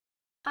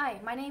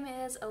Hi, my name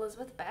is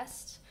Elizabeth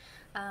Best,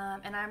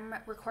 and I'm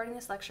recording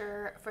this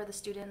lecture for the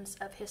students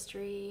of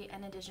History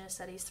and Indigenous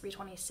Studies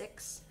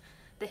 326,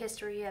 the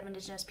history of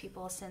Indigenous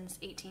people since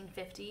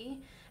 1850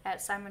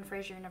 at Simon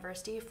Fraser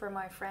University for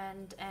my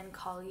friend and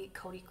colleague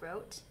Cody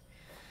Groat.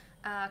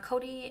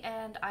 Cody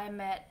and I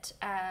met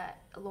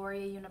at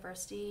Laurier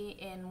University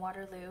in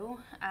Waterloo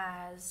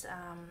as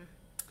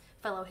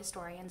fellow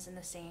historians in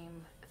the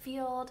same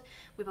field.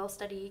 We both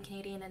study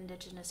Canadian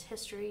Indigenous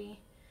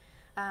history.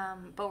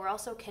 But we're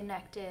also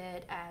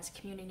connected as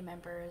community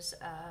members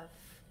of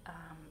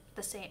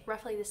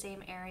roughly the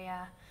same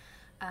area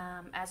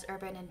as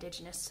urban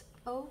Indigenous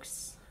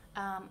folks.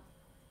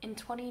 In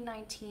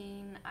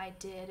 2019, I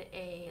did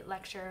a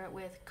lecture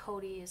with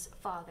Cody's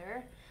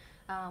father,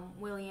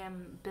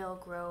 William Bill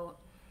Groat.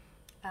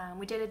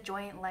 We did a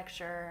joint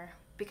lecture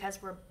because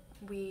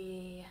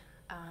we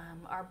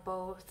are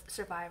both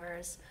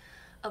survivors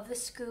of the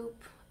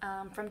scoop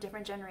from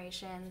different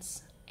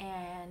generations,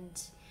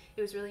 and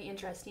it was really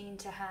interesting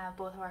to have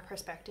both of our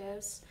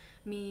perspectives.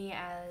 Me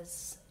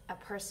as a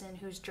person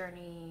whose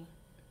journey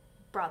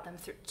brought them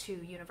to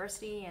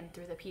university and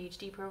through the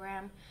PhD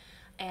program,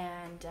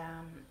 and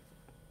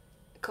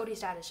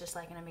Cody's dad is just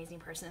like an amazing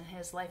person.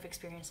 His life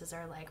experiences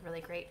are like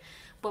really great,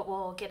 but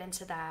we'll get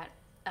into that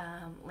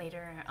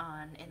later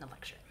on in the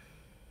lecture.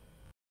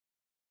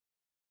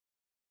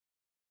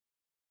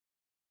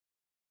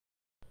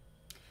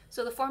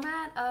 So the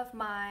format of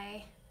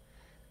my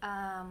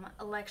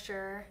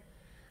lecture,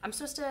 I'm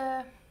supposed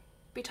to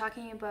be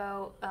talking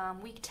about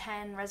week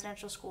 10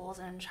 residential schools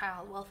and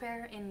child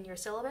welfare in your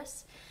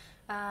syllabus.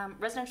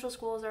 Residential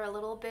schools are a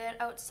little bit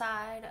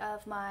outside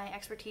of my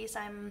expertise.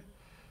 I'm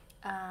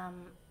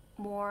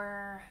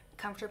more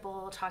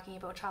comfortable talking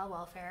about child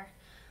welfare.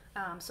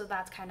 So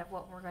that's kind of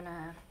what we're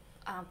gonna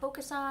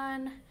focus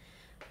on.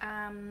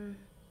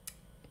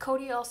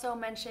 Cody also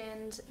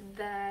mentioned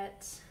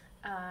that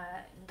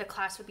the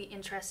class would be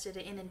interested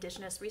in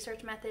Indigenous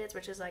research methods,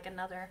 which is like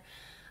another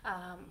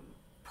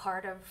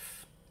part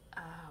of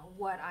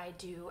what I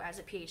do as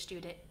a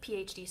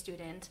PhD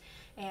student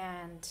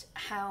and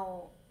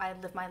how I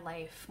live my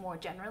life more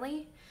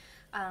generally.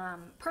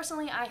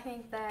 Personally, I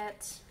think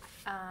that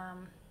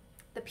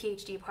the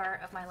PhD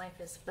part of my life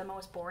is the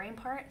most boring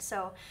part,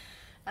 so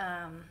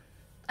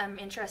I'm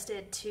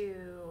interested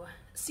to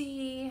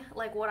see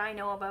like what I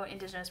know about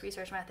Indigenous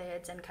research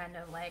methods, and kind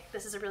of like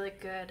this is a really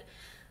good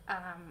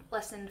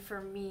lesson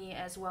for me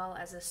as well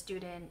as a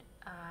student,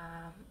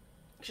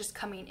 just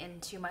coming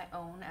into my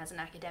own as an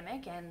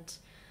academic. And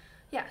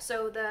yeah,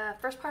 so the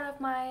first part of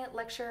my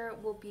lecture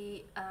will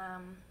be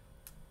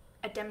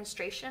a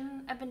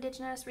demonstration of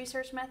Indigenous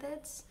research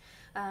methods,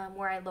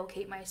 where I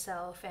locate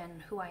myself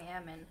and who I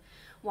am and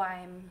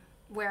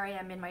where I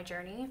am in my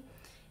journey.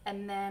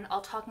 And then I'll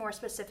talk more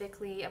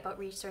specifically about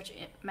research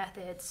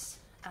methods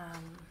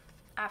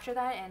after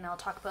that, and I'll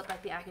talk about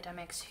like the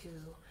academics who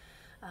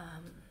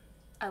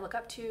I look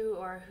up to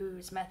or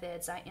whose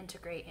methods I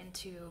integrate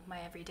into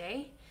my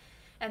everyday.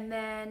 And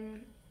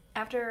then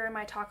after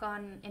my talk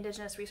on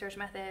Indigenous research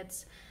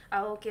methods,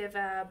 I will give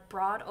a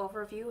broad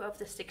overview of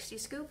the 60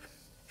 scoop.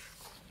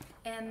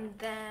 And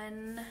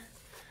then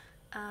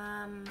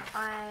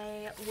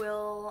I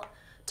will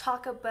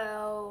talk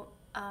about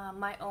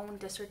my own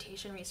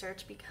dissertation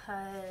research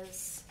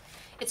because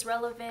it's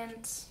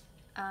relevant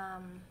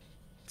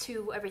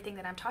to everything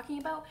that I'm talking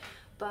about,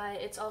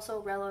 but it's also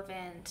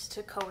relevant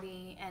to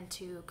Cody and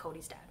to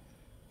Cody's dad.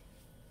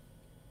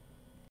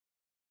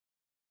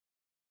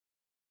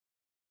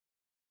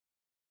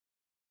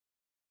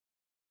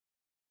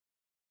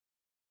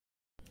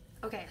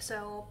 Okay,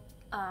 so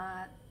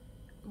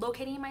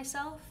locating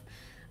myself,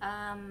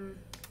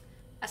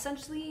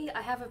 essentially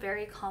I have a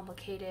very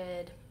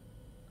complicated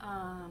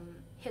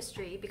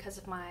history because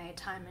of my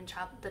time in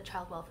the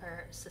child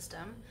welfare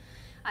system.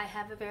 I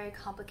have a very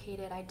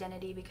complicated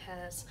identity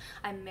because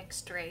I'm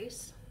mixed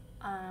race,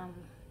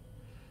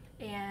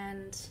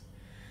 and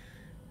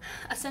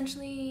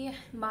essentially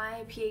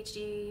my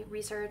PhD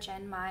research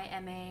and my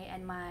MA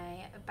and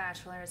my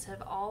bachelor's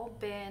have all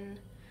been,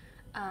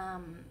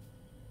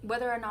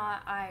 whether or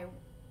not I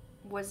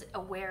was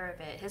aware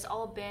of it, has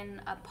all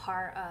been a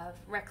part of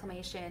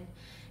reclamation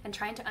and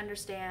trying to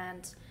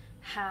understand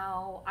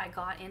how I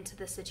got into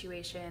this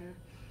situation.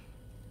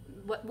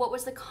 What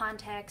was the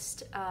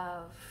context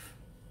of,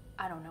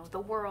 I don't know,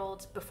 the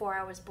world before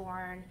I was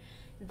born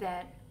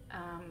that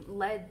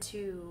led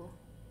to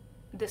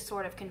this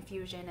sort of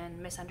confusion and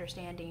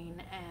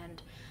misunderstanding,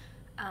 and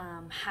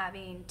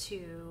having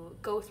to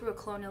go through a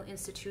colonial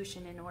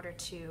institution in order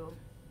to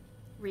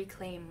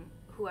reclaim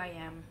who I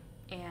am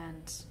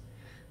and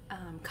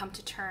come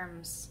to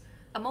terms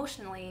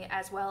emotionally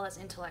as well as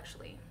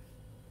intellectually.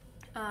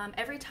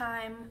 Every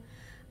time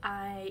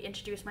I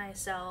introduce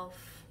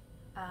myself,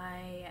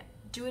 I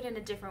do it in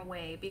a different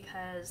way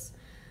because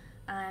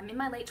I'm in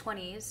my late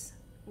 20s,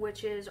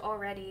 which is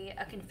already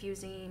a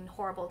confusing,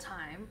 horrible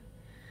time.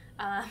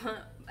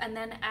 And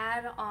then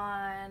add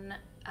on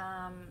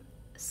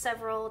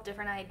several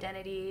different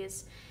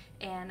identities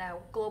and a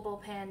global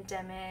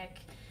pandemic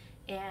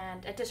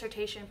and a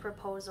dissertation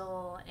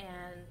proposal,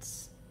 and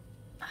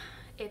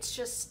it's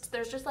just,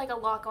 there's just like a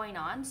lot going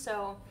on.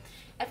 So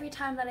every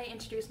time that I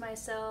introduce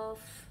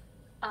myself,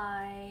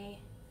 I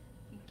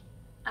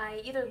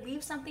either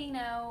leave something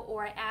out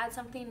or I add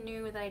something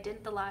new that I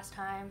didn't the last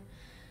time.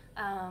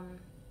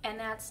 And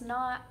that's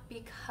not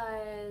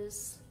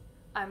because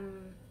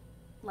I'm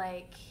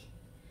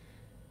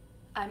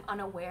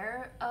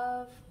unaware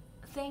of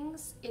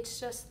things.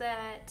 It's just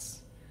that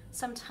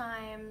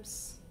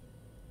sometimes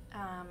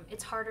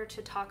it's harder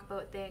to talk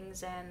about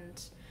things,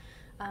 and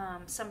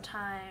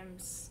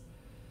sometimes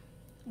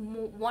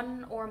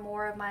one or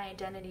more of my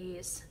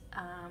identities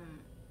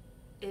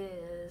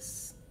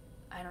is,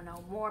 I don't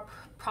know, more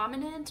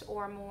prominent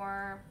or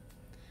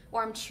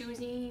I'm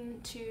choosing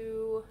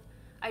to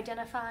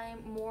identify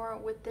more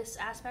with this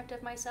aspect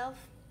of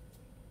myself.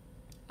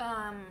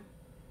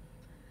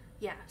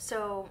 Yeah,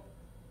 so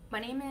my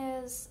name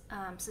is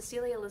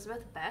Cecilia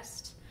Elizabeth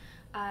Best.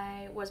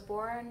 I was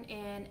born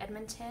in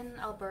Edmonton,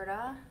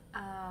 Alberta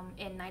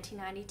in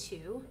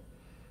 1992.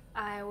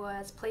 I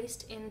was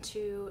placed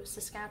into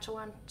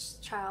Saskatchewan's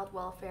child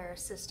welfare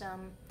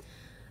system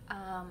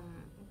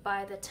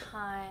by the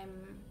time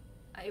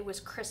it was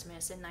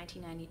Christmas in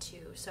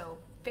 1992. So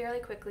fairly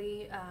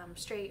quickly,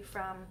 straight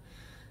from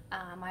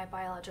my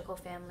biological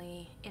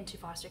family into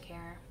foster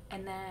care.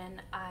 And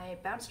then I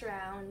bounced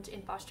around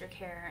in foster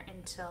care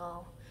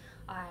until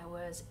I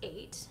was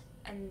 8.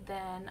 And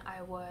then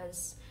I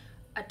was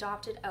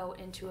adopted out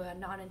into a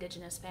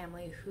non-Indigenous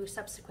family who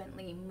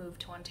subsequently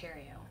moved to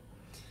Ontario.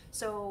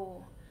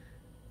 So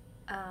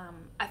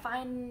I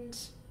find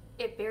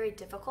it very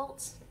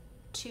difficult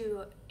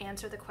to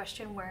answer the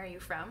question, where are you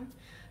from?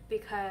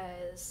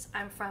 Because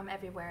I'm from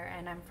everywhere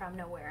and I'm from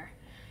nowhere.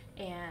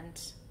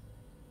 And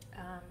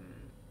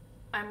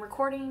I'm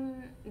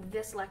recording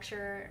this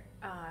lecture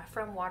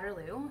from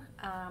Waterloo.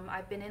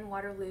 I've been in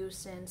Waterloo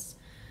since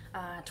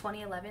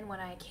 2011, when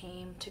I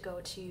came to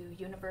go to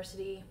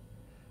university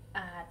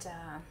at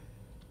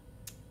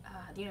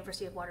the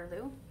University of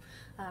Waterloo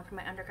for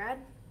my undergrad.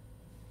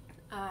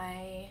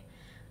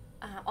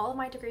 All of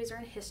my degrees are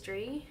in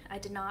history. I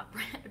did not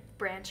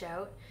branch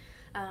out.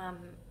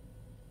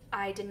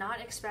 I did not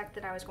expect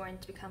that I was going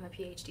to become a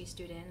PhD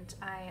student.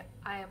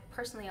 I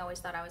personally always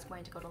thought I was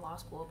going to go to law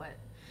school, but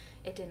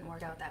it didn't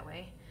work out that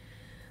way.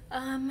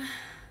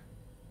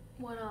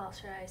 What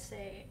else should I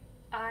say?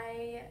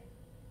 I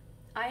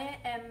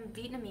am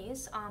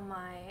Vietnamese on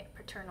my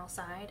paternal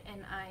side,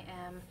 and I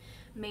am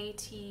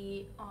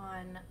Métis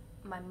on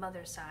my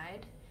mother's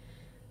side.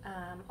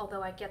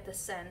 Although I get the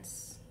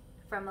sense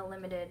from the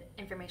limited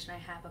information I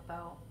have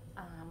about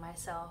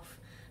myself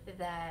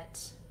that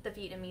the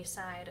Vietnamese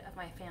side of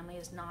my family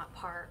is not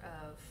part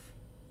of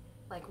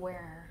like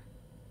where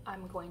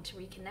I'm going to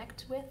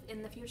reconnect with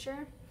in the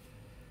future.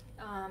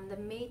 The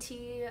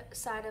Métis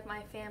side of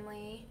my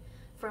family,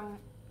 from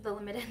the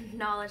limited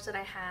knowledge that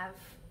I have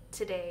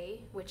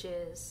today, which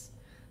is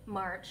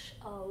March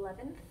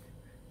 11th,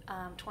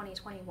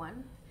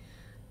 2021,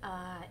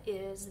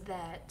 is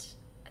that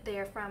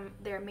they're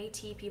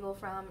Métis people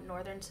from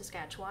northern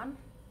Saskatchewan.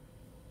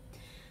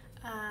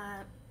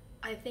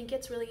 I think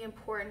it's really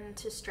important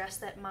to stress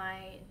that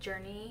my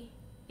journey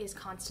is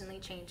constantly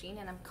changing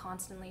and I'm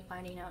constantly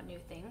finding out new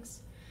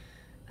things,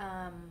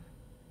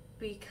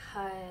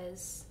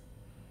 because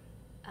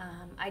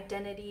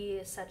identity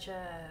is such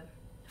a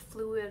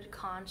fluid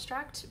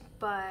construct,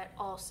 but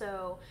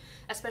also,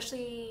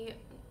 especially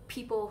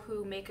people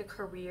who make a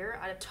career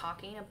out of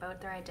talking about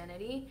their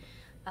identity,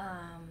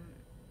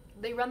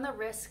 they run the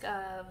risk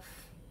of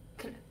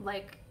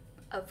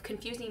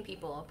confusing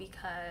people,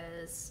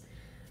 because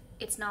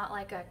it's not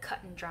like a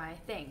cut and dry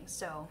thing.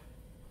 So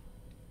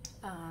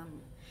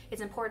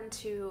it's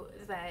important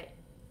that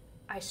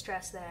I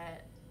stress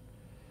that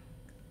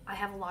I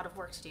have a lot of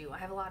work to do. I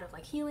have a lot of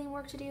healing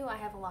work to do. I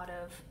have a lot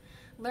of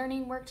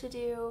learning work to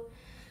do,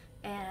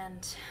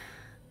 and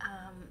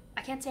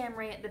I can't say I'm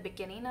right at the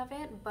beginning of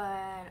it,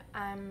 but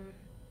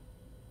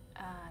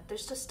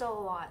there's just still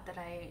a lot that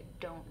I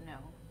don't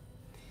know.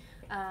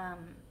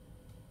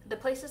 The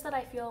places that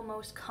I feel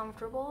most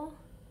comfortable,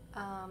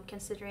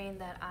 considering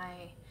that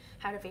I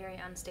had a very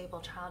unstable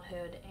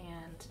childhood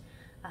and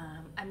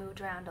I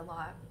moved around a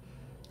lot,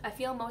 I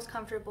feel most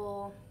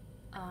comfortable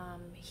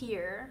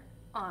here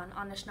on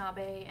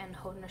Anishinaabe and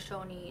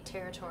Haudenosaunee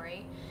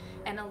territory,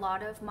 and a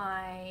lot of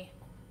my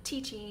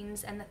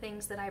teachings and the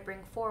things that I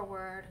bring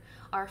forward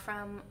are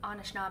from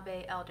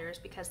Anishinaabe elders,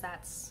 because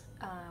that's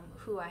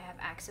who I have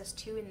access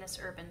to in this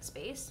urban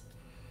space.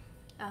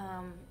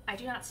 I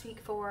do not speak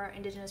for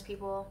Indigenous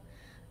people.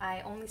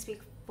 I only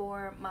speak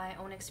for my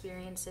own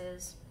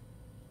experiences,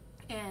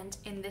 and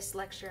in this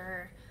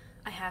lecture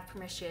I have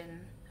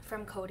permission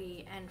from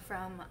Cody and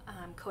from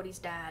Cody's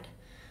dad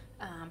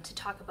to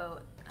talk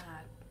about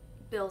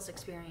Bill's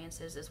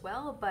experiences as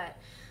well, but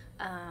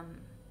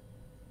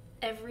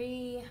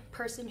every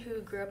person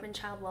who grew up in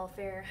child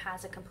welfare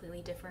has a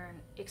completely different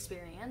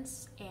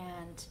experience,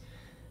 and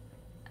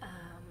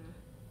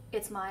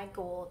it's my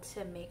goal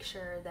to make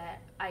sure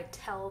that I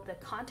tell the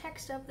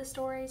context of the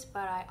stories,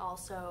 but I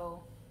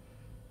also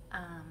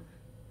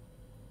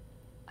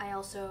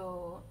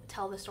also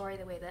tell the story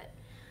the way that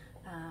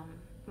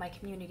my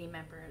community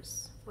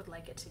members would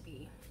like it to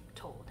be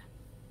told.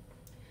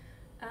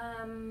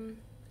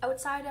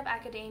 Outside of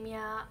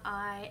academia,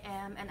 I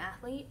am an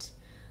athlete.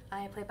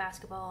 I play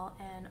basketball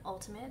and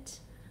ultimate.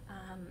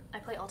 I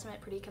play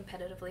ultimate pretty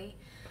competitively.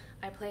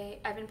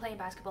 I've been playing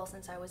basketball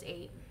since I was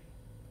 8,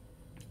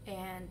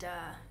 and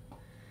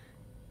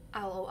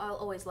I'll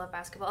always love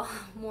basketball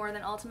more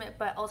than ultimate,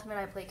 but ultimate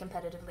I play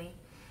competitively.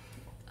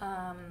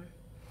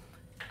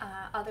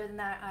 Other than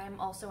that, I'm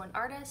also an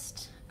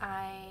artist.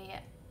 I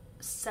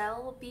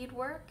sell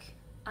beadwork,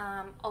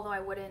 although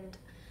I wouldn't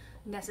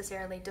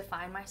necessarily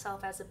define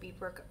myself as a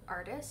beadwork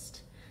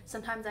artist.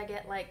 Sometimes I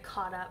get like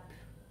caught up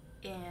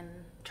in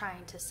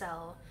trying to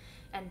sell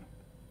and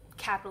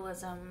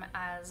capitalism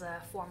as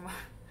a form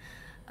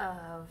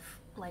of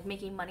like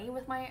making money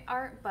with my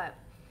art, but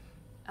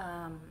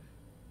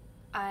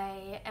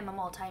I am a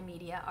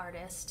multimedia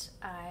artist.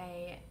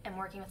 I am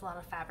working with a lot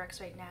of fabrics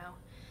right now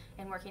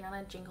and working on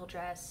a jingle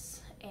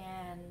dress,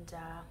 and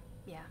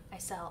yeah, I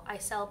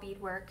sell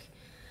beadwork,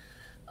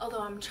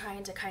 although I'm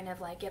trying to kind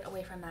of like get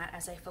away from that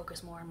as I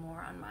focus more and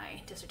more on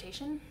my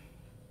dissertation.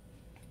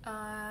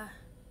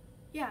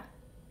 Yeah.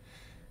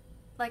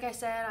 Like I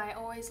said, I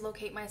always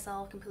locate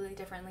myself completely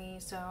differently,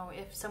 so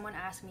if someone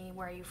asks me,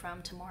 where are you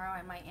from tomorrow,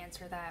 I might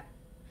answer that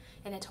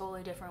in a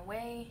totally different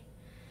way.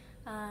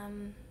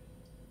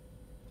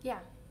 Yeah,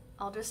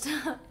 I'll just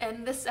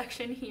end this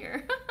section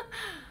here.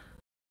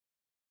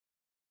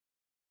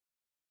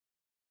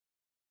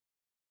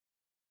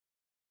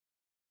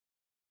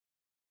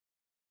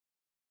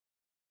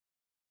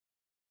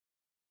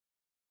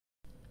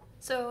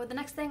 So the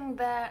next thing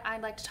that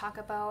I'd like to talk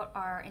about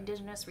are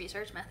Indigenous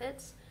research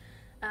methods.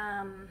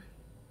 I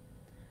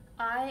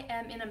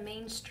am in a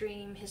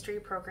mainstream history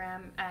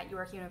program at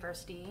York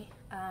University,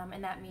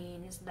 and that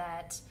means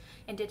that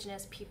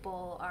Indigenous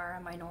people are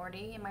a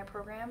minority in my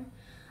program.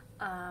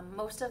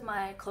 Most of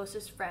my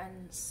closest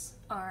friends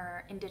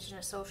are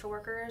Indigenous social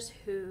workers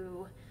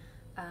who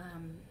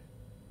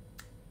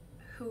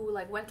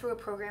like went through a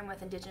program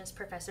with Indigenous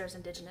professors,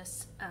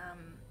 Indigenous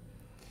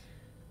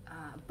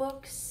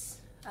books,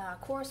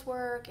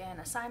 coursework and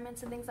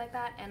assignments and things like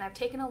that, and I've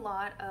taken a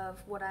lot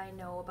of what I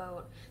know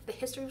about the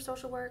history of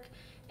social work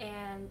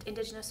and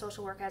Indigenous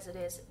social work as it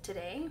is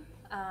today,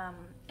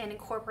 and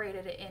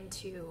incorporated it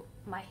into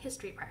my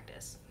history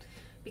practice,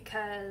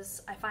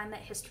 because I find that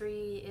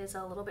history is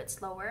a little bit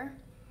slower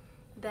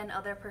than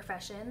other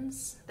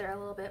professions. They're a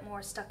little bit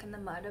more stuck in the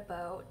mud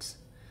about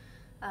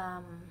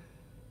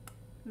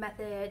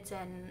methods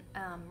and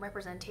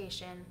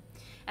representation.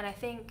 And I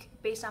think,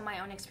 based on my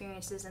own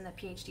experiences in the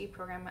PhD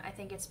program, I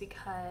think it's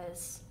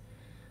because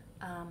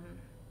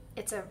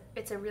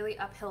it's a really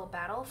uphill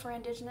battle for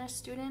Indigenous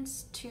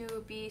students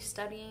to be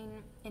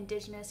studying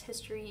Indigenous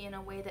history in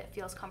a way that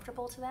feels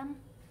comfortable to them.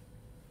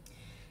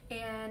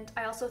 And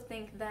I also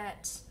think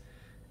that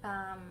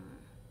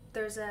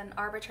there's an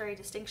arbitrary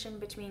distinction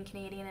between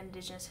Canadian and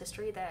Indigenous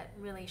history that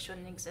really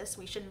shouldn't exist.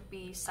 We shouldn't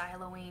be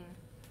siloing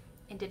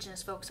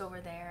Indigenous folks over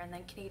there and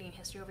then Canadian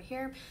history over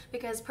here,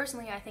 because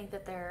personally I think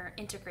that they're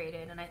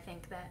integrated, and I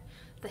think that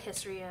the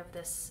history of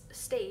this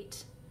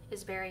state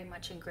is very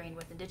much ingrained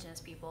with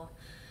Indigenous people,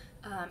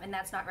 and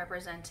that's not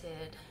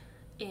represented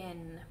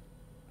in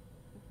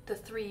the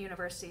 3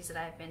 universities that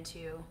I've been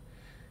to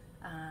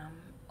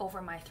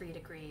over my 3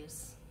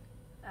 degrees.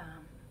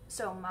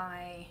 So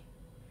my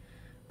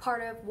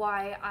part of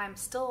why I'm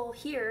still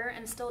here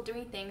and still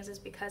doing things is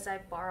because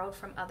I've borrowed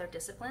from other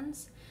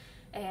disciplines,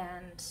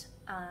 and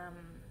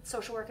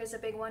social work is a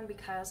big one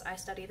because I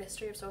study the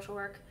history of social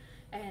work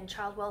and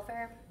child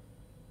welfare,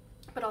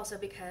 but also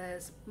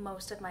because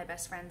most of my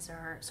best friends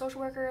are social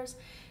workers,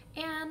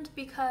 and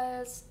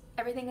because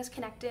everything is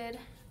connected.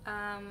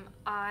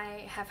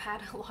 I have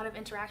had a lot of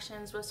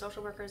interactions with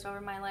social workers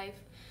over my life,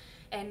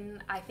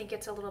 and I think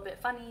it's a little bit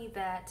funny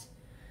that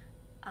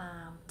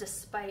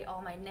despite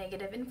all my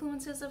negative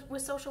influences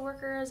with social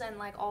workers and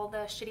like all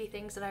the shitty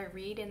things that I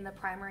read in the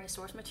primary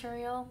source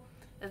material,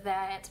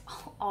 that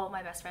all of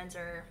my best friends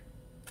are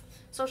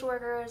social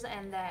workers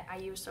and that I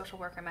use social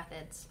worker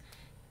methods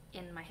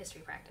in my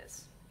history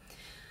practice.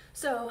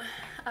 So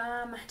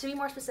to be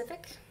more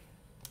specific,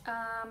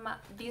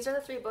 these are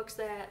the 3 books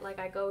that like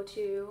I go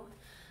to.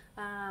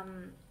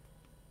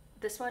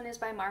 This one is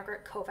by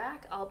Margaret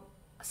Kovac. I'll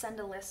send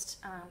a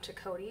list to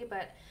Cody,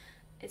 but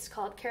it's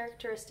called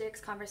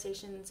Characteristics,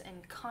 Conversations,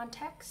 and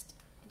Context,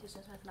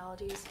 Indigenous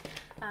Methodologies.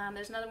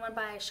 There's another one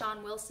by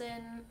Sean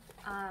Wilson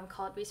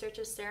called Research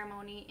as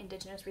Ceremony,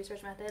 Indigenous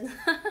Research Methods.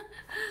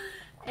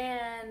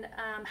 And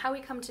How We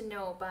Come to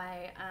Know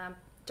by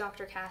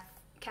Dr.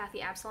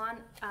 Kathy Absalon.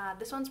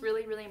 This one's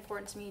really, really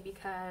important to me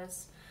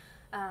because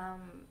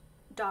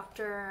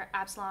Dr.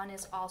 Absalon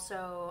is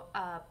also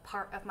a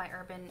part of my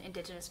urban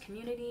Indigenous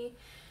community,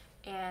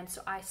 and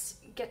so I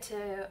get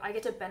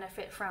to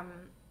benefit from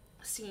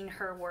seeing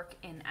her work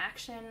in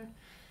action.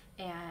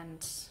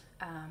 And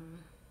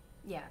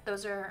yeah,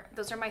 those are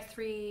my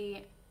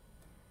 3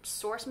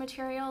 source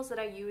materials that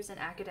I use in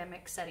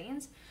academic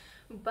settings,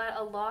 But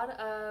a lot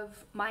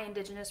of my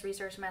Indigenous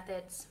research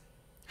methods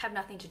have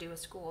nothing to do with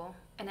school,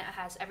 and it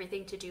has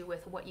everything to do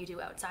with what you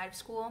do outside of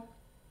school.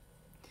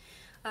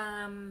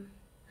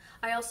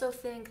 I also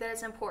think that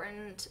it's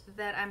important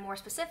that I'm more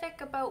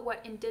specific about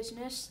what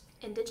Indigenous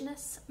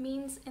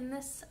means in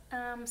this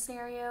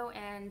scenario,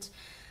 and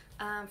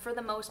for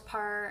the most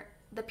part,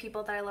 the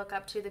people that I look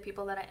up to, the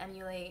people that I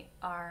emulate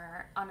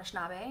are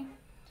Anishinaabe.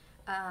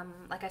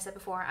 Like I said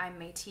before, I'm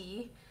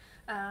Métis,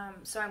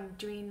 so I'm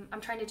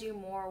trying to do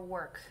more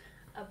work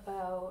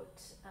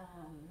about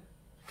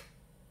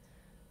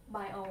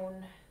my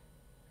own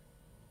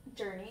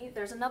journey.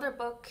 There's another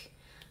book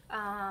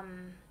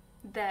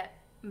that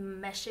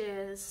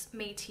meshes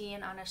Métis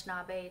and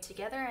Anishinaabe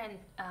together and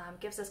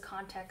gives us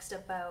context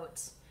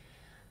about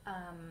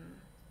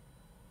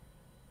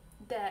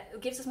that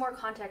gives us more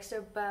context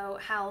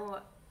about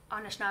how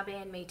Anishinaabe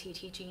and Métis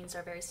teachings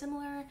are very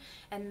similar,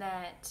 and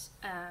that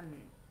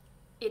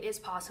it is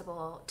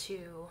possible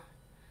to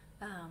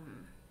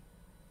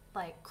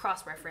like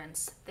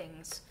cross-reference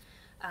things,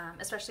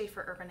 especially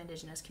for urban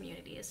Indigenous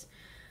communities.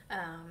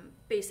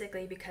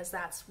 Basically because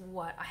that's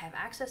what I have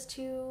access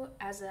to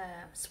as a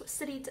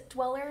city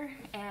dweller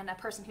and a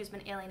person who's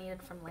been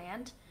alienated from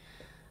land.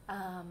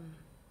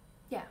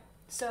 Yeah,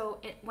 so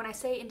when I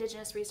say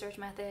Indigenous research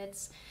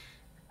methods,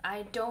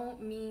 I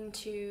don't mean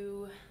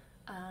to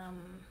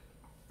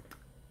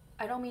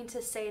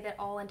say that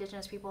all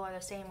Indigenous people are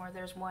the same or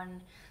there's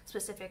one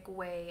specific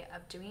way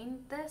of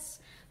doing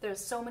this.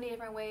 There's so many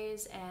different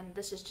ways, and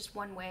this is just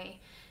one way,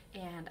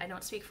 and I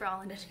don't speak for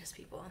all Indigenous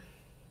people.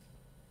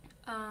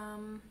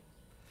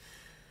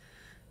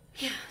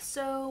 Yeah,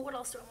 so what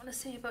else do I want to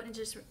say about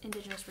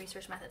Indigenous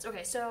research methods?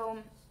 Okay,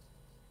 so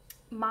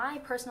my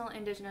personal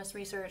Indigenous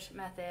research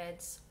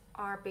methods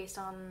are based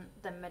on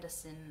the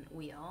medicine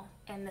wheel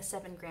and the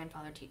 7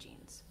 grandfather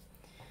teachings.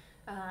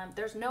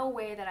 There's no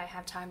way that I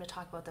have time to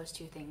talk about those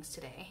two things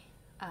today.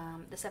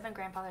 The 7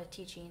 grandfather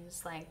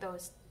teachings, like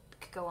those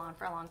could go on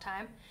for a long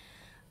time.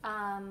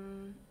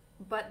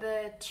 But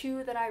the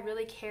two that I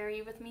really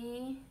carry with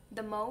me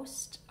the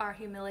most are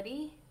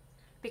humility,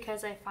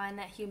 because I find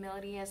that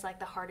humility is like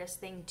the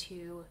hardest thing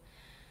to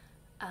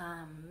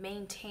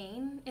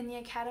maintain in the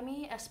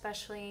academy,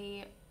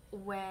 especially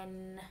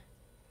when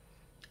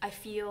I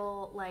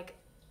feel like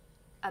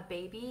a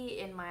baby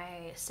in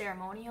my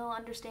ceremonial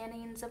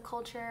understandings of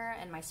culture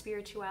and my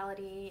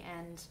spirituality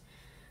and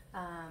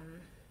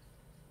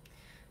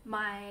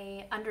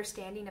my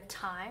understanding of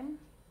time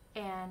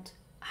and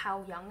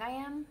how young I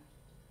am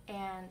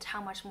and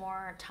how much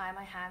more time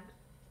I have,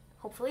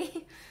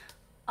 hopefully,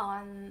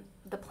 on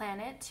the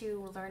planet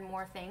to learn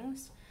more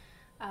things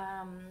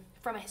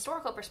from a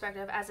historical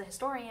perspective as a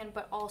historian,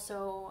 but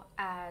also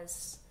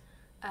as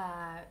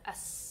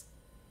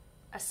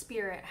a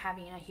spirit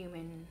having a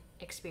human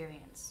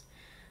experience.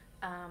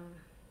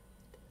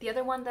 The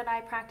other one that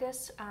I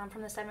practice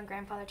from the 7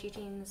 grandfather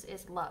teachings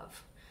is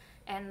love.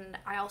 And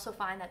I also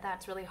find that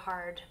that's really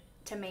hard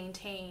to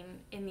maintain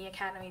in the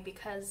academy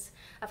because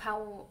of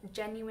how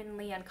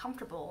genuinely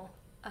uncomfortable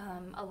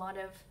a lot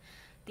of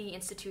the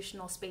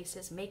institutional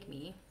spaces make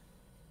me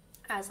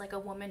as like a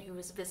woman who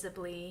is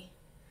visibly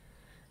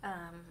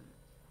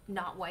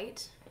not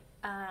white,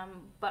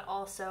 but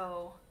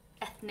also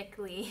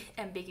ethnically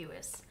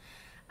ambiguous.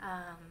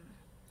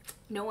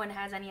 No one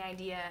has any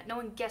idea, no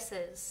one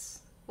guesses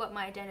what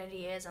my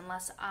identity is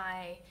unless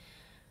I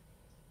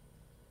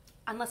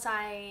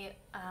amplify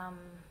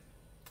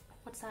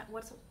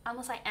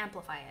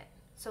it.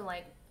 So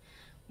like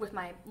with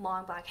my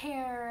long black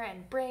hair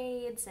and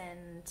braids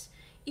and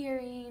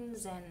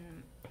earrings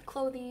and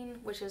clothing,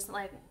 which is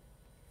like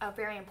a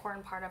very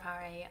important part of how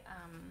I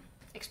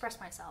express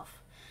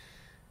myself.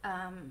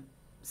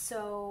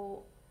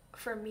 So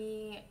for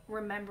me,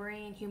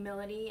 remembering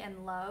humility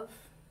and love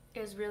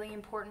is really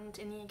important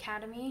in the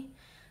academy,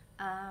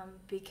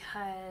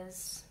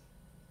 because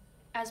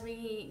as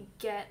we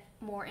get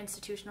more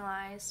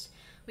institutionalized,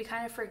 we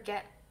kind of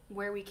forget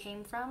where we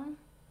came from.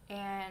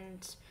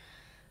 And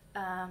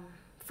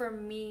for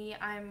me,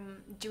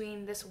 I'm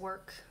doing this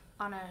work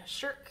on a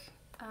SHIRK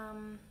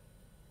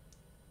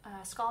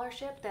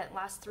scholarship that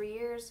lasts 3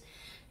 years,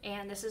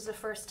 and this is the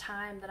first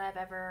time that I've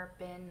ever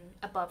been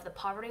above the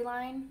poverty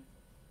line.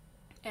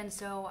 And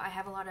so I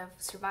have a lot of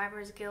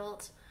survivor's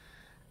guilt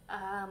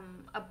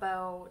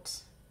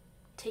about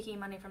taking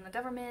money from the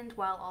government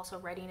while also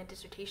writing a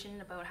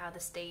dissertation about how the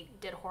state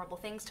did horrible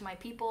things to my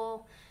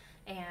people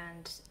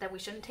and that we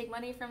shouldn't take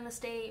money from the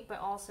state, but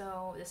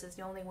also this is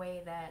the only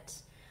way that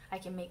I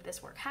can make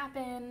this work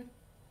happen.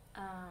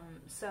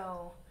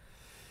 So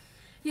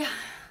yeah,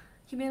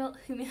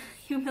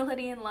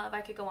 humility and love, I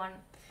could go on.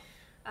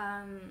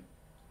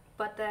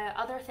 But the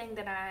other thing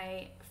that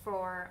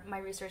for my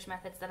research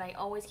methods that I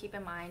always keep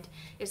in mind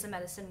is the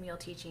medicine wheel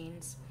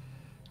teachings.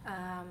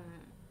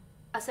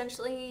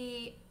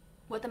 Essentially,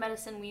 what the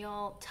medicine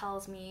wheel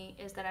tells me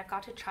is that I've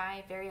got to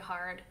try very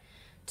hard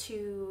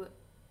to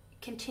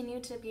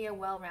continue to be a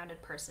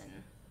well-rounded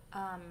person.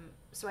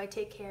 So I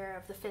take care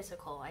of the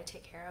physical, I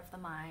take care of the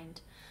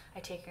mind,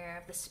 I take care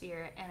of the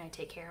spirit, and I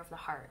take care of the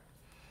heart.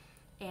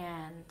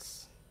 And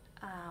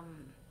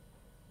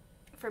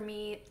for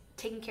me,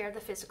 taking care of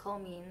the physical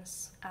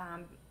means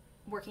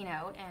working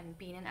out and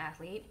being an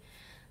athlete.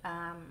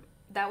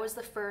 That was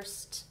the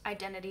first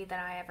identity that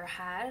I ever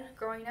had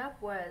growing up,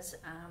 was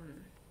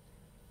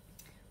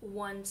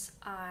once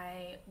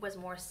I was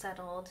more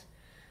settled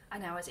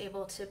and I was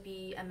able to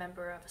be a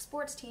member of a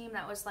sports team.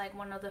 That was like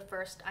one of the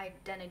first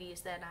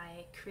identities that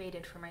I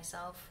created for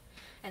myself,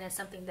 and it's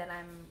something that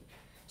I'm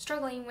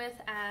struggling with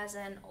as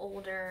an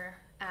older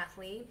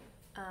athlete,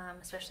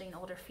 especially an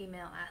older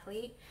female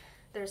athlete.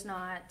 There's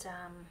not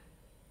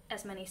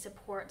as many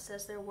supports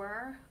as there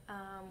were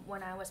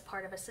when I was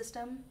part of a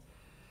system.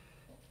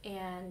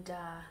 And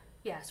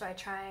so I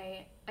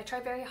try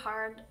very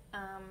hard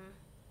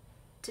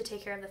to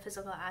take care of the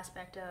physical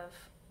aspect of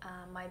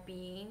my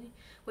being,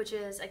 which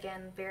is,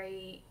 again,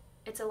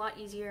 it's a lot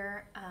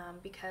easier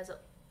because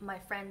my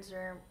friends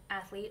are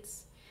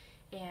athletes,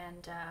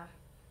 and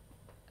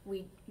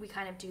we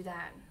kind of do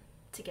that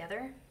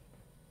together.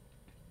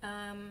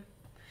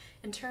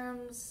 In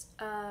terms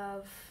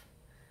of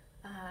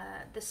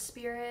the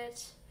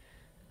spirit,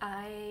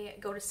 I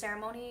go to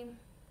ceremony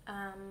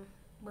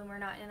when we're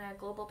not in a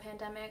global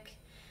pandemic.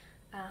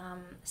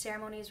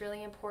 Ceremony is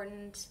really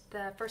important.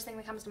 The first thing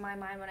that comes to my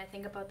mind when I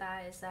think about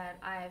that is that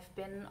I've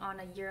been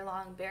on a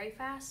year-long berry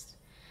fast,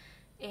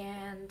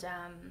 and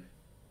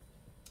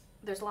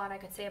there's a lot I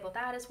could say about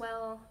that as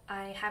well.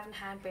 I haven't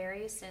had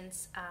berries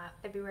since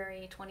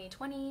February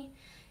 2020,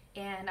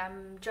 and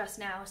I'm just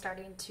now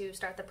starting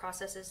the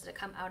processes to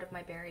come out of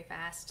my berry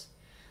fast.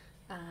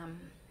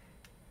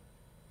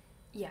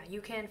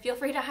 You can feel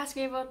free to ask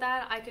me about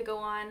that. I could go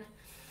on.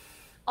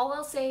 All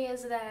I'll say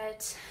is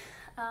that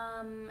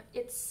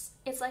it's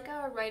like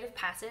a rite of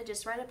passage.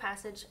 It's a rite of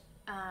passage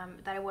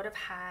that I would have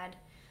had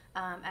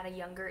at a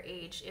younger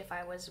age if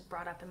I was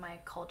brought up in my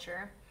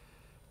culture.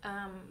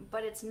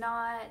 But it's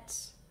not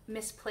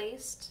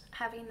misplaced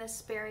having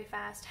this berry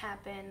fast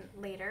happen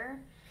later,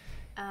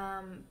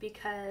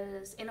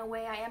 because in a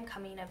way I am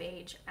coming of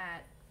age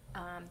at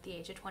the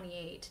age of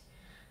 28,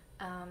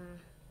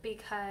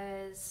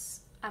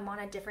 because I'm on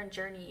a different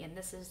journey, and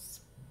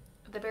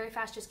the berry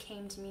fast just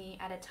came to me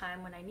at a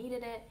time when I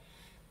needed it.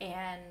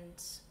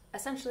 And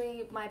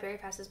essentially my berry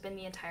fast has been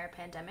the entire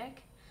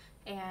pandemic,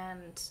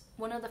 and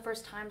one of the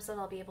first times that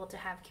I'll be able to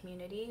have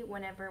community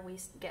whenever we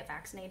get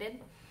vaccinated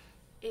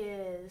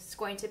is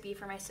going to be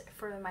for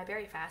my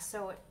berry fast.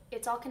 So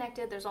it's all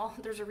connected. There's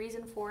a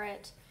reason for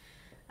it.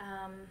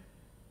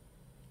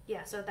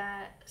 So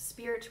that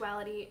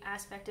spirituality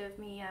aspect of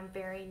me, I'm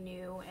very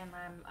new, and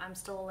I'm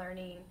still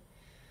learning,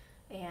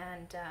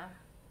 and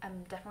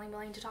I'm definitely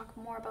willing to talk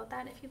more about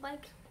that if you'd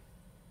like.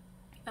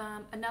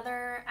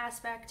 Another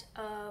aspect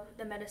of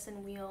the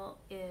medicine wheel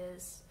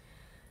is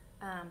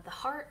the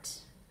heart,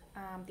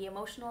 the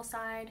emotional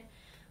side.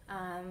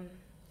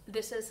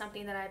 This is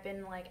something that I've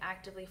been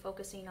actively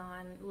focusing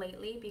on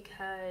lately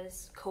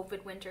because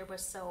COVID winter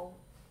was so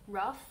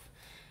rough,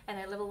 and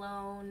I live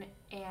alone,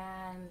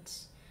 and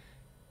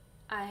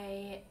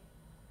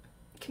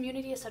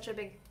community is such a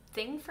big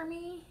thing for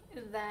me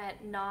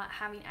that not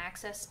having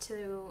access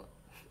to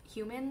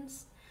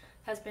humans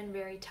has been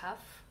very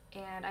tough,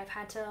 and I've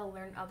had to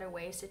learn other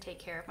ways to take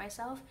care of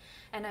myself,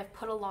 and I've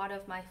put a lot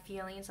of my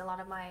feelings, a lot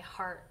of my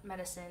heart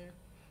medicine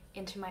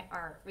into my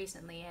art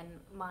recently, and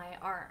my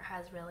art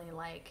has really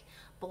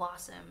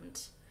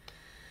blossomed.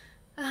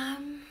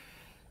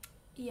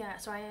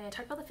 So I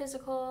talked about the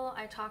physical,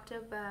 I talked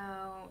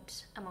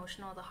about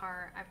emotional, the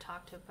heart, I've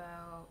talked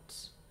about,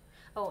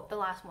 the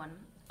last one,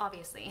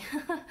 obviously.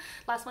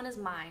 Last one is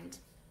mind.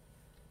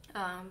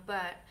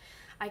 But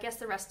I guess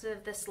the rest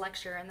of this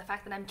lecture, and the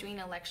fact that I'm doing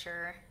a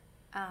lecture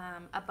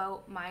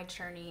about my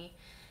journey,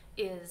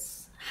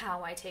 is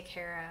how I take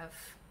care of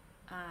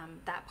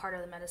that part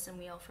of the medicine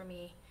wheel for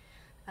me.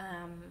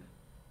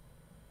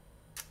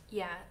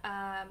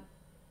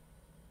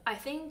 I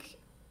think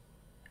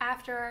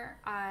after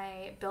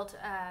I built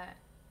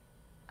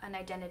an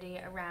identity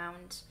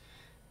around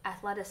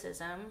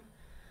athleticism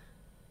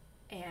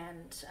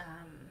and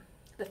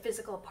the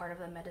physical part of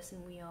the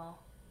medicine wheel,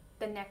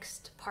 the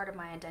next part of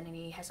my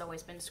identity has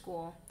always been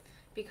school,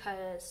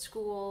 because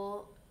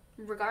school,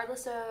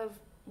 regardless of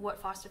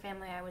what foster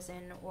family I was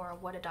in or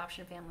what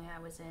adoption family I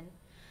was in,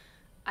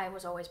 I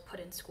was always put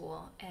in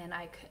school, and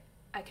I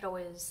could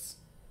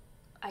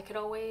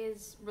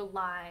always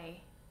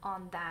rely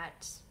on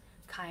that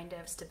kind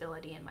of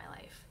stability in my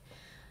life.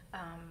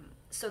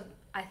 So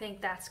I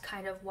think that's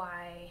kind of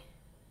why,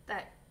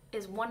 that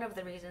is one of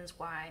the reasons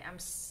why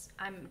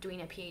I'm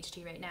doing a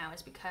PhD right now,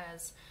 is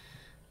because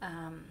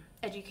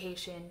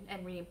education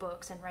and reading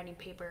books and writing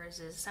papers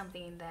is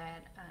something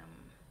that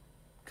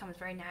comes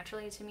very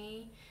naturally to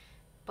me,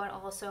 but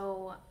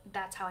also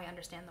that's how I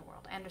understand the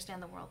world. I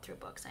understand the world through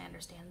books. I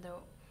understand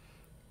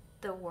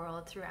the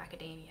world through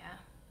academia,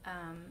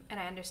 and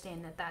I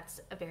understand that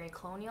that's a very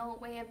colonial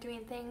way of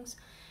doing things,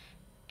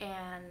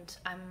 and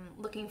I'm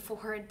looking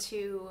forward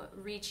to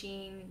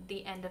reaching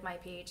the end of my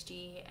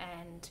PhD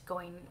and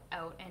going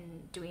out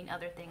and doing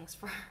other things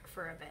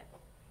for a bit.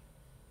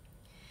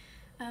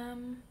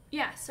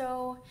 Yeah,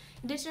 so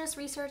Indigenous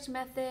research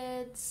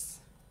methods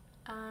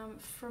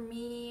for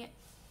me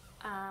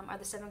are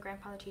the 7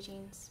 grandfather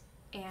teachings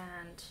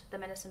and the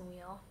medicine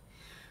wheel.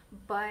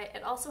 But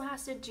it also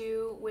has to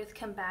do with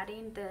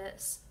combating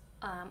this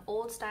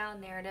old style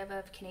narrative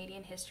of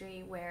Canadian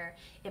history where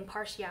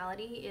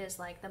impartiality is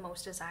like the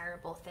most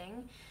desirable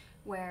thing,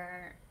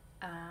 where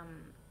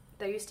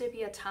there used to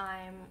be a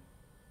time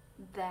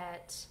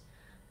that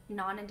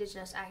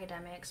non-Indigenous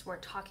academics were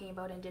talking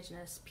about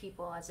Indigenous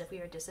people as if we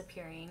were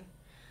disappearing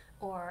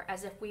or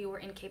as if we were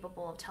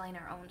incapable of telling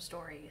our own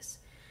stories.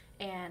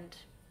 And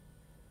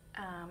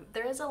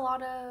there is a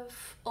lot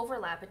of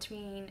overlap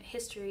between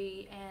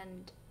history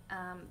and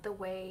the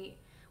way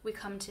we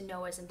come to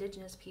know as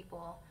Indigenous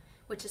people,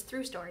 which is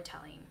through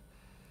storytelling.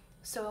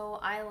 So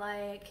I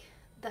like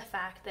the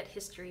fact that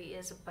history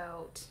is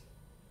about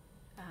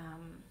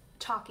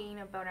talking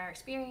about our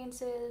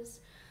experiences.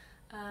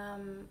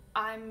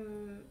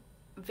 I'm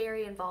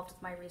very involved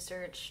with my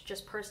research.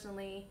 Just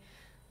personally,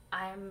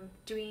 I'm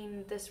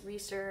doing this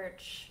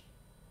research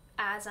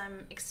as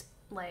I'm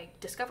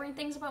discovering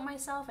things about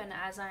myself and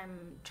as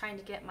I'm trying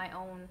to get my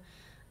own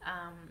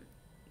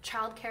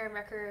childcare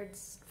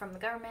records from the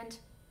government.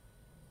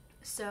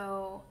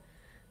 So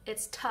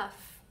it's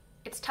tough.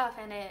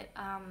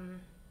 And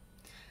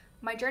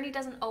my journey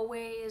doesn't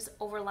always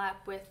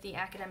overlap with the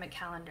academic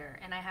calendar,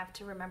 and I have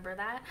to remember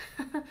that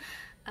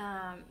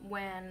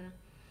when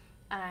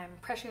I'm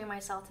pressuring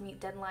myself to meet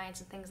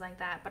deadlines and things like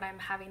that. But I'm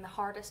having the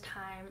hardest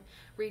time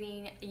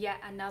reading yet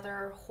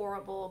another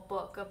horrible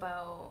book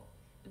about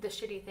the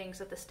shitty things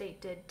that the state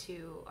did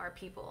to our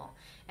people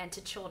and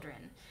to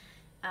children.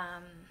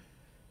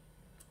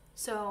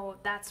 So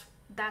that's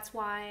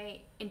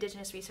why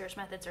Indigenous research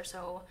methods are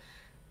so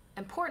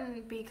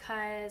important,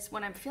 because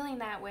when I'm feeling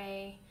that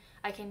way,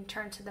 I can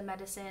turn to the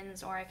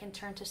medicines, or I can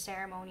turn to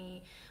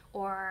ceremony,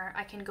 or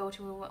I can go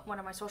to one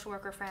of my social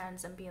worker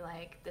friends and be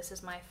like, this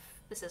is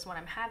what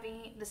I'm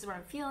having, this is what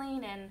I'm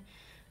feeling, and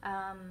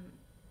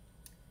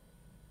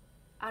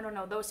I don't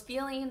know, those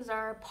feelings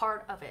are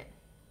part of it.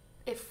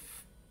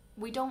 If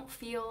we don't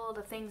feel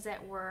the things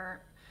that we're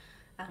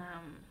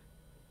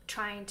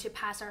trying to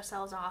pass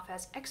ourselves off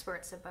as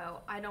experts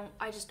about,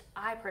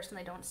 I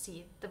personally don't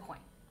see the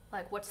point.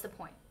 Like, what's the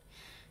point?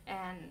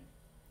 And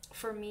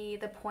for me,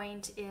 the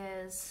point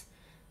is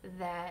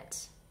that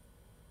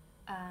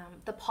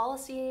the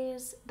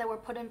policies that were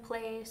put in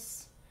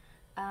place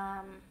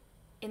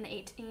in the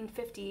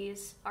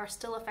 1850s are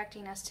still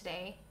affecting us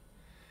today.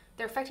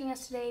 They're affecting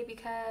us today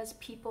because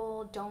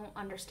people don't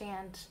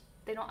understand.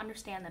 They don't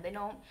understand them.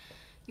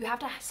 You have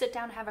to sit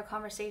down and have a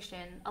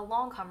conversation, a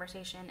long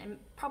conversation, and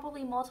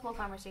probably multiple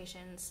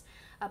conversations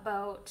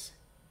about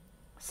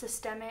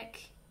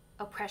systemic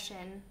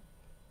oppression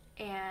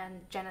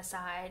and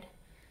genocide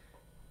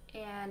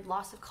and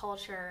loss of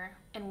culture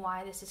and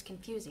why this is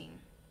confusing.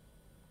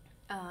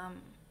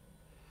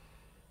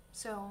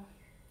 So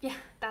yeah,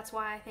 that's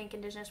why I think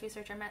Indigenous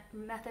research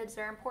methods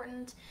are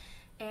important,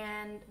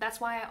 and that's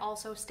why I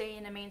also stay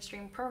in a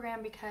mainstream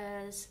program,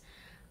 because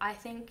I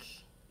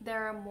think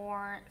there are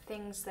more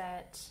things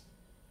that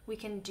we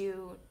can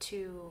do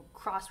to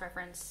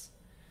cross-reference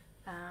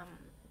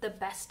the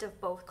best of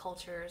both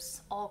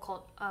cultures,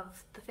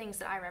 of the things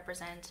that I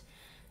represent,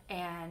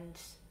 and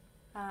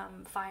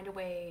find a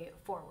way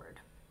forward.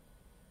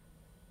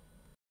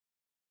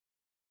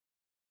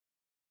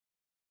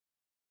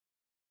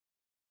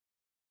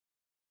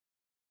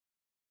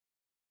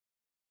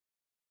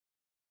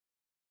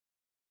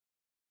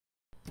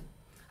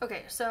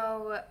 Okay,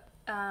 so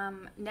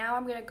now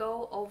I'm going to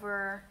go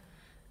over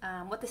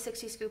what the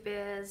 60 Scoop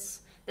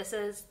is. This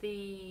is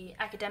the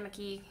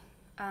academic-y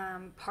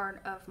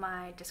part of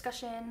my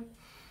discussion.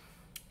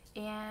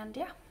 And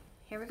yeah,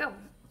 here we go.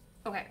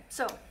 Okay,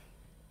 so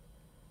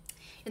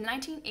in the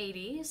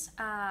 1980s,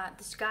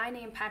 this guy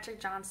named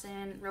Patrick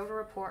Johnson wrote a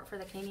report for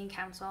the Canadian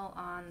Council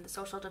on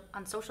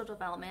social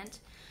development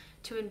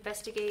to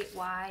investigate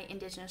why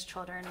Indigenous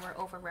children were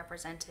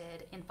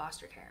overrepresented in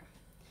foster care.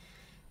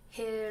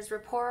 His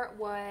report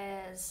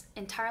was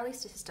entirely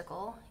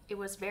statistical. It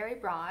was very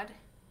broad.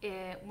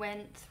 It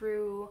went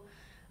through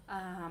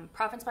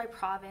province by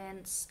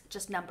province,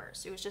 just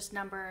numbers. It was just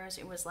numbers.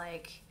 It was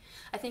like,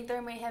 I think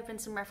there may have been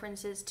some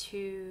references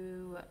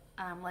to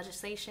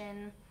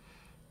legislation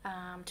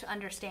to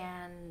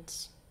understand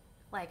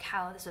like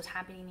how this was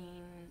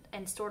happening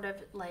and sort of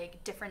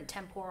like different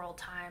temporal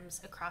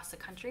times across the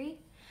country.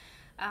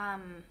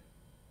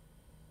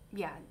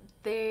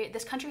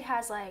 This country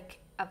has like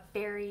a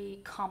very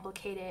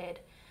complicated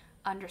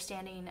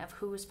understanding of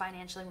who's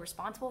financially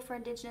responsible for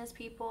Indigenous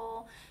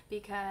people,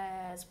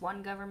 because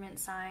one government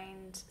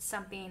signed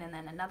something and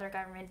then another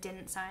government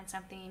didn't sign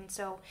something.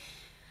 So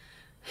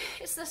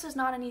this is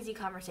not an easy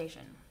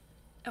conversation.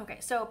 Okay,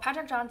 so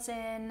Patrick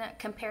Johnson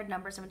compared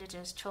numbers of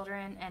Indigenous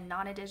children and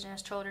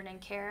non-Indigenous children in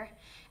care,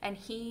 and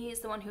he's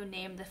the one who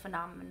named the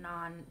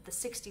phenomenon the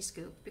 60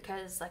 Scoop,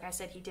 because like I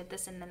said, he did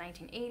this in the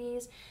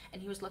 1980s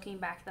and he was looking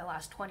back the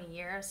last 20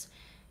 years,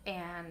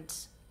 and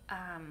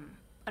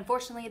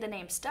Unfortunately, the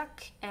name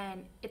stuck,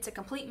 and it's a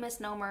complete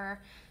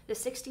misnomer. The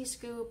 60s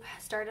scoop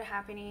started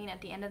happening at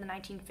the end of the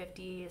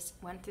 1950s,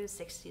 went through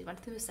the 60s, went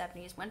through the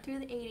 70s, went through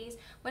the 80s,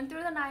 went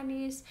through the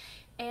 90s,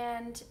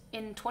 and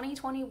in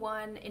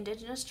 2021,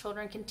 Indigenous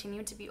children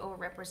continue to be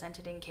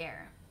overrepresented in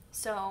care.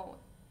 So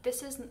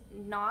this is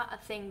not a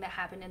thing that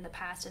happened in the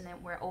past and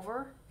that we're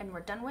over and we're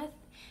done with.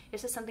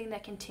 This is something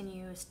that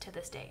continues to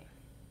this day.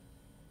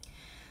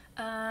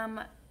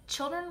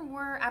 Children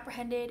were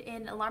apprehended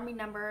in alarming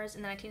numbers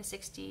in the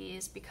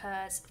 1960s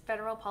because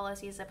federal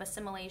policies of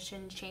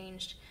assimilation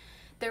changed,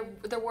 their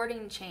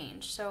wording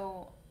changed.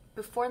 So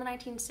before the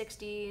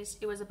 1960s,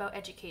 it was about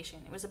education.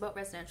 It was about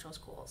residential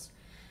schools.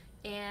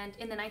 And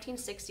in the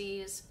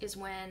 1960s is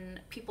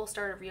when people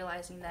started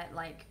realizing that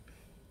like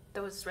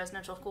those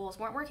residential schools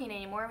weren't working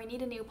anymore. We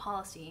need a new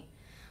policy.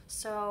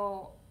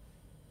 So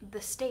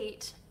the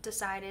state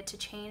decided to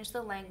change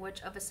the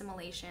language of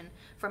assimilation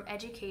from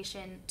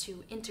education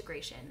to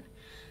integration.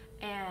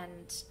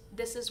 And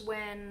this is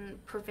when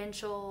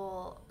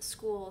provincial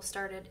schools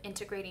started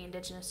integrating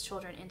Indigenous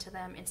children into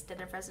them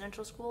instead of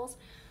residential schools.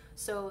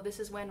 So this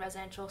is when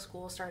residential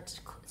schools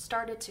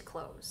started to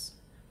close.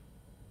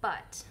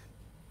 But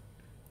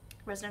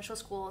residential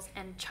schools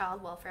and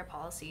child welfare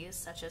policies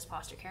such as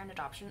foster care and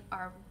adoption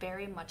are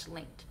very much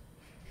linked.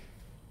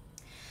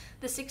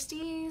 The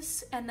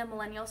 60s and the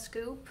millennial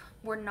scoop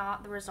were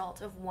not the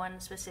result of one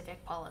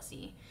specific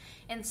policy.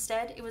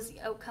 Instead, it was the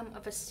outcome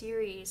of a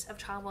series of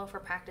child welfare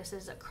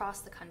practices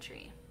across the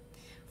country.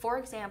 For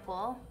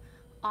example,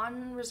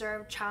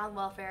 on-reserve child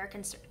welfare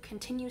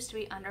continues to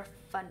be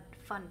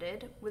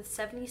underfunded, with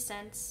 70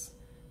 cents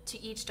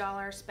to each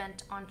dollar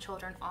spent on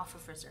children off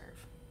of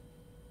reserve.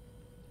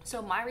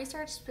 So my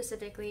research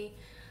specifically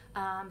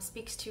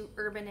speaks to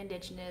urban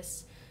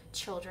Indigenous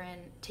children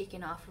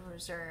taken off of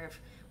reserve,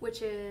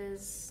 which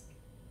is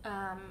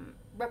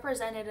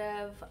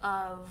representative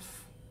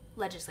of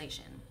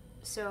legislation.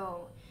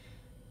 So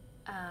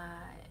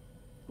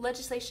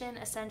legislation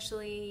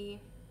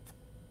essentially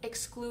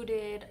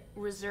excluded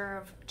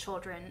reserve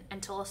children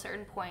until a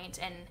certain point,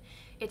 and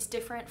it's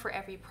different for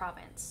every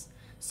province.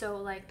 So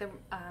like the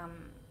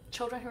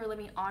children who are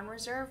living on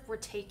reserve were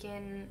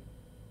taken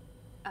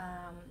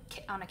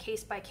on a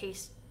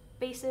case-by-case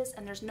basis,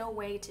 and there's no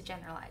way to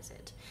generalize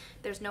it.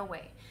 There's no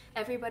way.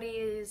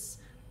 Everybody's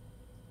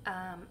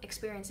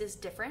experience is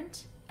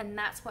different, and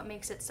that's what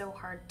makes it so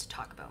hard to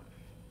talk about.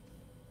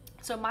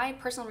 So my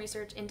personal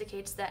research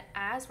indicates that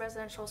as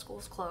residential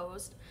schools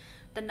closed,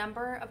 the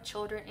number of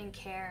children in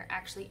care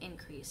actually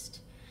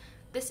increased.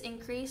 This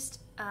increase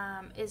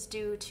is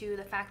due to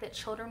the fact that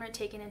children were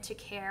taken into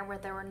care where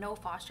there were no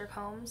foster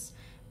homes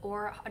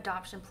or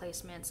adoption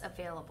placements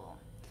available.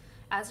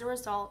 As a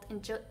result,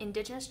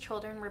 Indigenous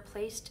children were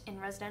placed in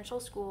residential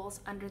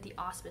schools under the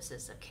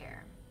auspices of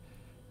care.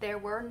 There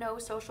were no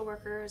social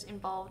workers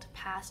involved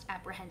past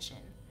apprehension.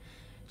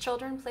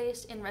 Children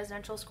placed in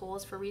residential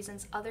schools for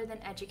reasons other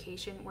than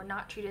education were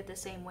not treated the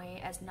same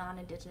way as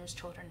non-Indigenous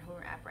children who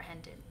were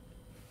apprehended.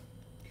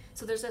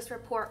 So there's this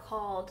report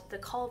called the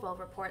Caldwell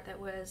Report that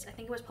was, I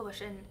think it was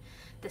published in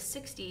the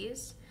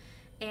 60s,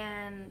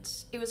 and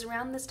it was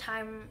around this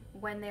time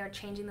when they were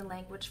changing the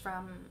language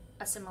from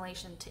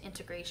assimilation to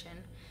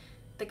integration.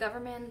 The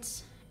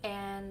government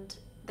and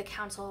a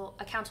council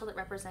that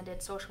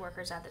represented social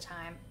workers at the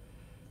time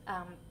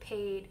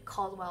paid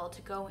Caldwell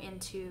to go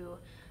into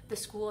the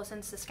schools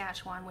in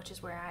Saskatchewan, which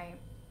is where I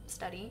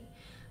study,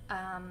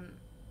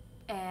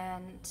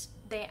 and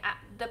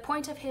the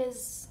point of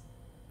his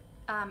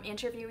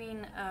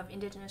interviewing of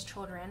Indigenous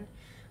children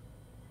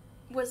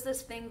was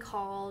this thing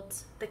called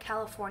the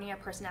California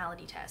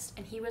Personality Test,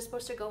 and he was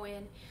supposed to go in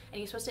and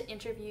he was supposed to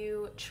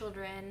interview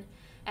children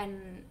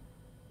and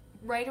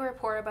write a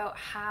report about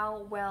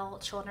how well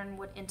children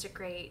would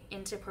integrate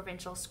into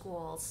provincial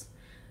schools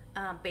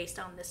based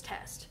on this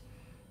test.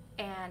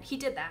 And he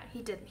did that.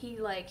 He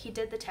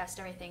did the test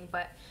and everything,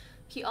 but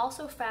he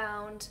also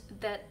found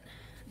that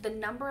the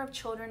number of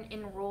children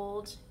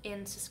enrolled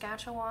in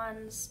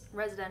Saskatchewan's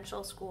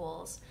residential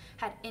schools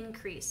had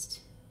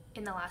increased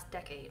in the last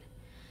decade.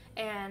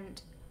 And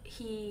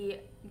he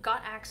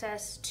got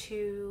access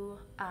to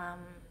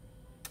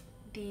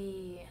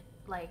the,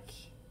 like,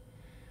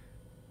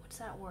 what's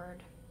that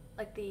word?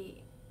 Like the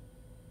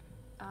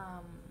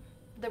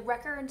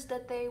records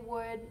that they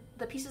would,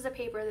 the pieces of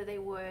paper that they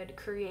would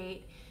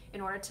create in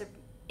order to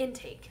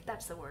intake,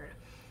 that's the word.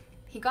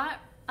 He got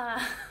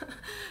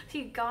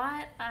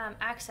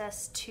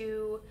access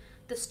to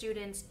the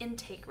students'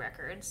 intake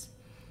records,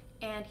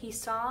 and he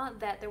saw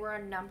that there were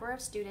a number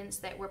of students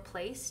that were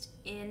placed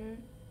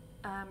in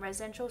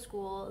residential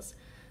schools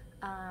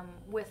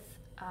with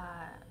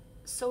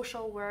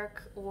social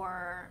work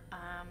or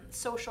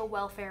social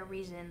welfare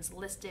reasons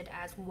listed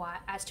as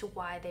to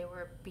why they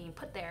were being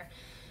put there.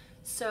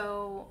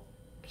 So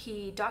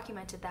he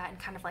documented that and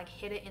kind of like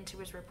hid it into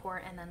his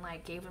report, and then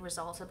like gave the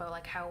results about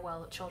like how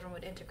well children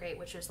would integrate,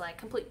 which was like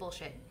complete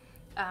bullshit.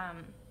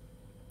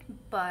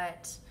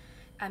 But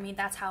I mean,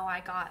 that's how I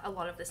got a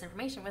lot of this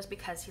information, was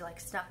because he like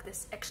snuck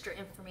this extra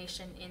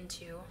information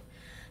into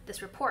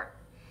this report.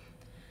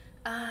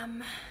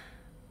 And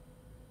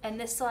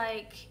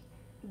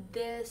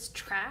this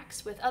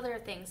tracks with other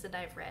things that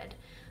I've read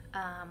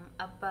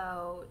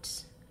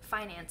about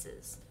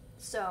finances.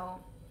 So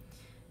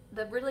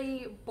the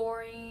really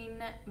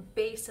boring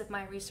base of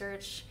my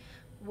research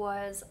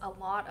was a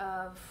lot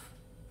of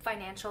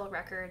financial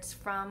records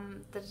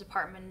from the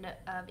Department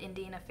of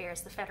Indian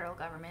Affairs, the federal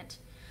government.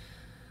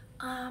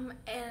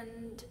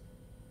 And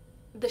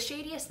the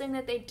shadiest thing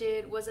that they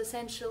did was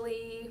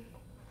essentially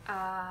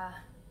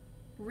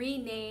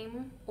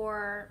rename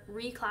or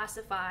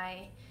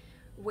reclassify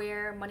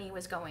where money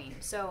was going.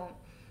 So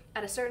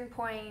at a certain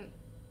point,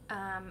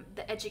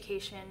 the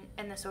education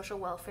and the social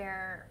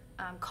welfare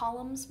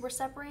columns were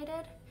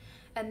separated.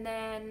 And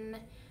then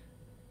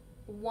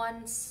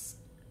once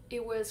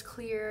it was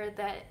clear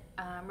that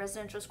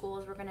residential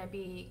schools were going to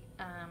be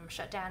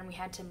shut down, we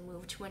had to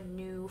move to a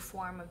new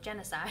form of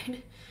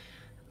genocide.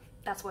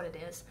 That's what it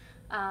is.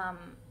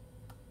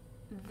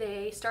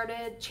 They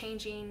started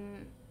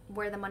changing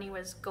where the money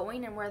was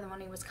going and where the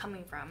money was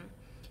coming from.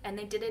 And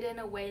they did it in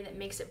a way that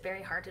makes it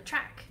very hard to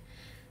track.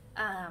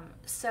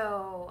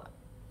 So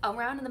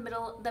around in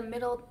the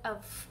middle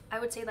of, I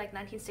would say like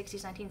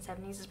 1960s,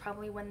 1970s is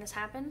probably when this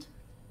happened.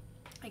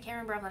 I can't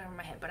remember off the top of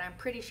my head, but I'm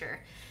pretty sure.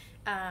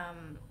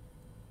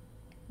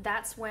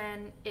 That's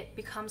when it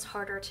becomes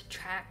harder to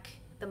track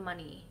the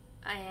money.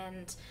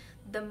 And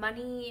the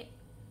money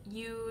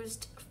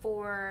used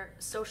for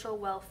social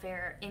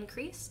welfare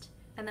increased,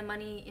 and the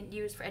money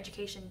used for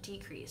education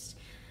decreased.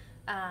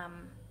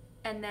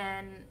 And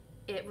then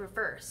it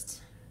reversed.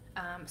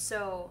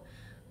 So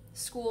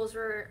schools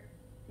were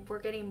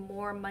getting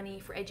more money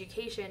for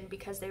education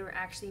because they were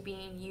actually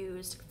being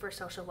used for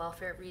social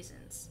welfare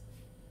reasons.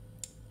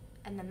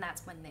 And then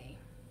that's when they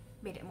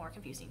made it more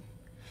confusing.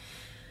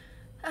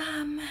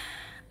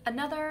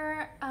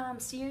 Another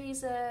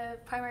series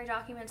of primary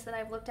documents that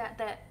I've looked at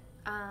that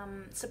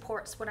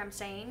supports what I'm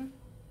saying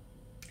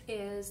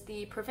is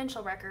the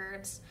provincial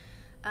records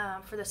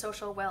for the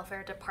social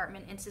welfare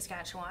department in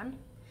Saskatchewan.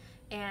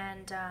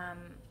 And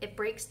it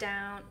breaks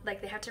down,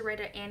 like they had to write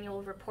an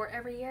annual report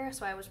every year,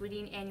 so I was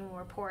reading annual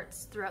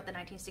reports throughout the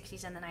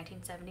 1960s and the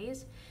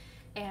 1970s.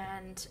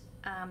 And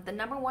the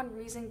number one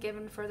reason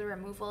given for the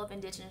removal of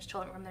Indigenous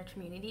children from their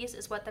communities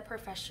is what the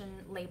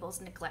profession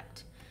labels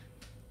neglect.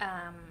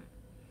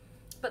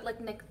 But like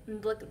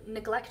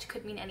neglect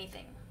could mean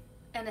anything.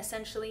 And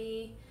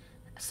essentially,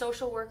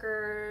 social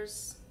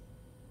workers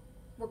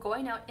were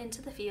going out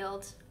into the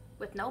field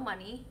with no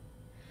money,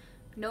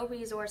 no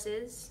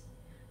resources,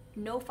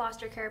 no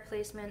foster care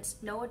placements,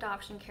 no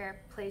adoption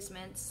care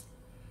placements,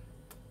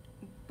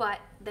 but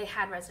they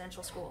had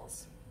residential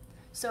schools.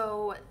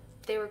 So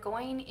they were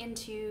going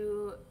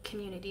into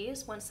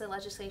communities once the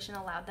legislation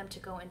allowed them to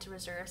go into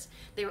reserves.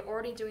 They were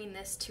already doing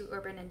this to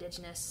urban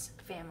Indigenous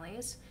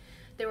families.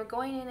 They were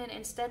going in, and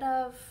instead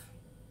of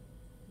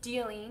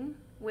dealing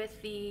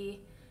with the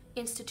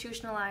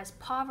institutionalized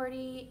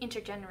poverty,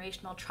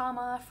 intergenerational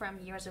trauma from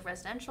years of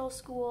residential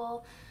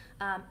school,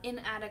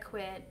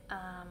 inadequate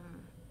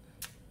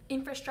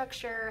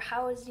infrastructure,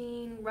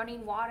 housing,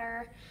 running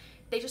water,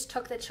 they just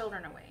took the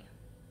children away.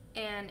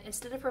 And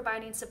instead of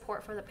providing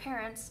support for the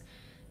parents,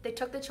 they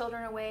took the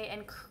children away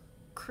and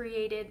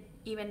created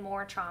even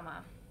more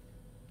trauma.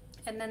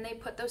 And then they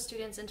put those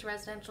students into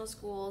residential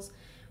schools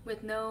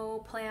with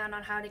no plan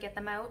on how to get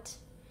them out.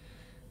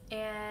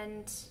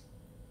 And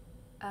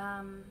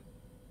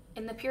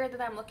in the period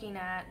that I'm looking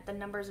at, the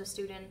numbers of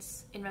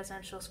students in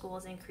residential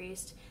schools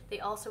increased. They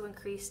also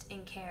increased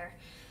in care.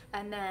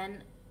 And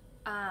then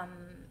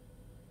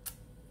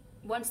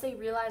once they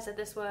realized that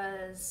this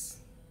was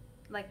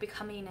like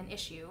becoming an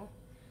issue,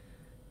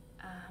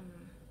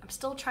 I'm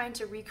still trying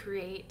to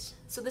recreate.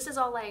 So this is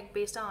all like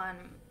based on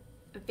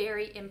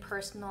very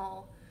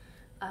impersonal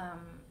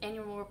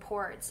annual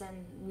reports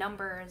and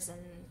numbers and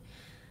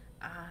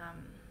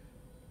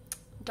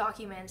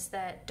documents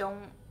that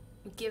don't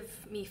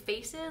give me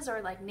faces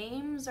or like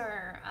names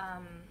or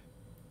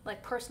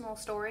like personal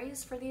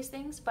stories for these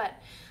things. But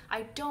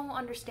I don't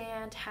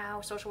understand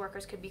how social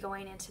workers could be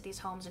going into these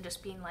homes and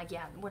just being like,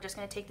 yeah, we're just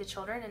going to take the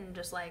children and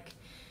just like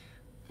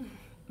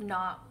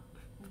not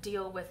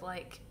deal with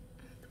like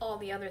all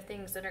the other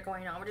things that are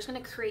going on. We're just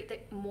going to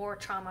create more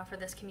trauma for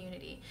this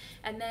community,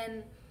 and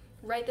then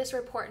write this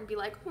report and be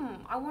like,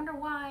 I wonder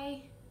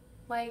why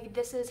like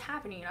this is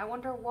happening. I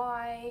wonder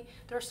why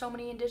there are so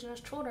many Indigenous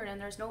children and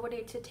there's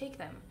nobody to take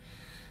them.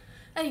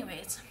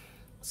 Anyways,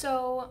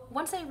 so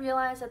once I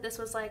realized that this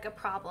was like a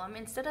problem,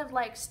 instead of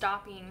like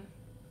stopping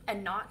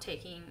and not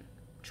taking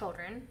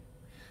children,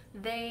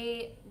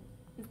 they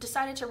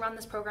decided to run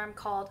this program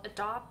called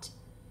Adopt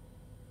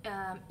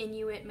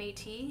Inuit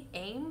Métis,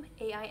 AIM,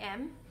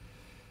 AIM.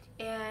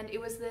 And it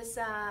was this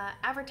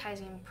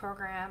advertising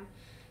program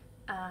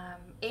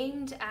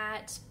aimed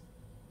at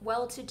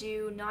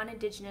well-to-do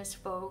non-Indigenous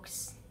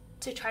folks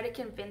to try to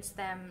convince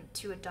them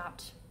to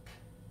adopt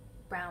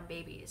brown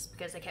babies,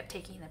 because they kept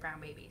taking the brown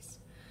babies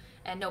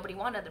and nobody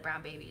wanted the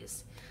brown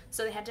babies.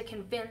 So they had to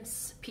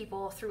convince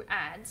people through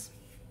ads.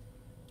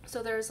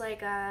 So there's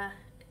like a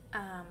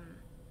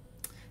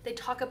they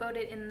talk about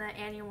it in the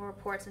annual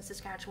reports in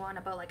Saskatchewan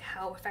about like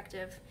how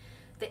effective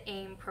the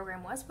AIM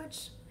program was,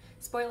 which,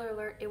 spoiler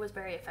alert, it was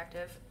very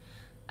effective.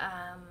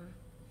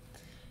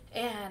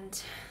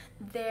 And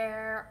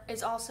there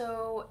is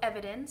also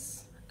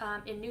evidence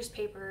in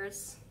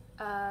newspapers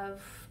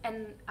of,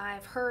 and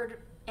I've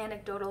heard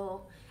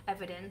anecdotal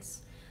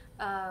evidence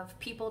of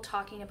people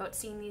talking about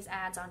seeing these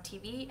ads on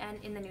TV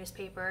and in the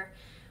newspaper,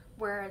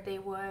 where they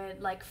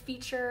would like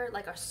feature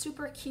like a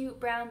super cute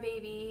brown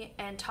baby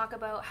and talk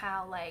about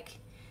how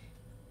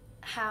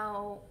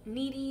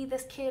needy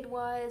this kid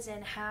was,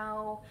 and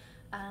how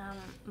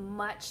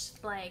much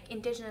like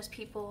Indigenous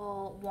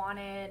people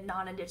wanted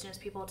non-Indigenous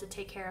people to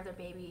take care of their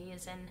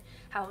babies, and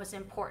how it was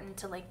important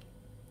to like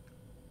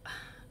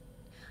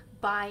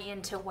buy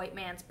into white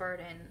man's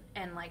burden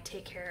and like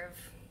take care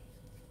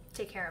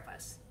of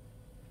us.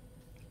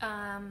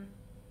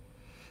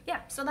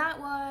 Yeah, so that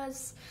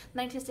was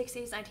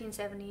 1960s,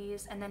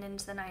 1970s, and then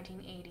into the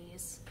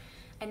 1980s.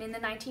 And in the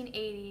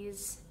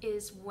 1980s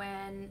is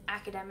when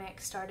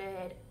academics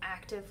started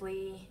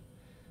actively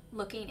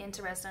looking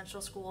into residential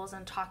schools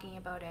and talking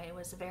about it. It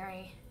was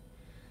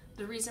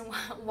the reason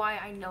why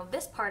I know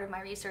this part of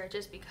my research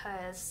is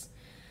because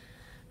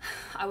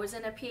I was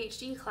in a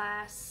PhD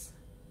class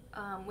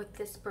with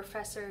this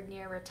professor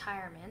near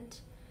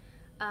retirement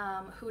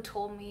who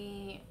told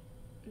me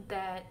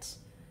that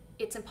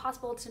it's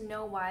impossible to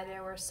know why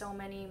there were so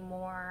many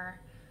more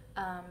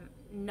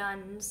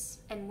nuns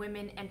and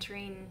women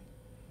entering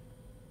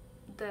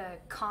the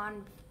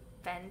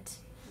convent,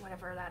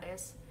 whatever that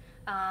is,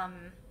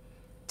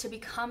 to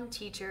become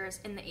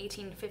teachers in the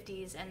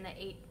 1850s and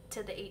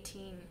to the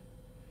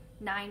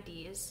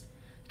 1890s,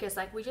 because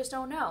like we just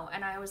don't know.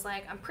 And I was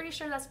like, I'm pretty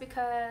sure that's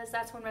because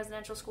that's when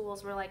residential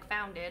schools were like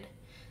founded.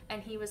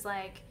 And he was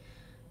like,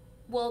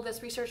 well,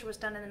 this research was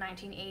done in the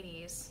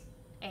 1980s,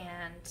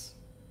 and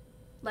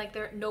like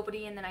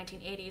nobody in the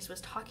 1980s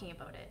was talking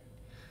about it.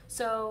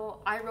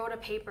 So I wrote a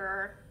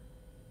paper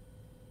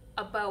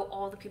about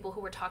all the people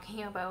who were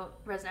talking about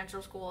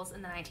residential schools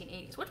in the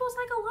 1980s, which was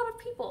like a lot of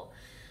people.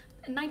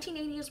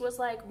 1980s was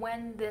like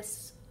when the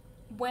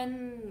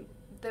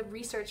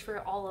research for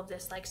all of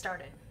this like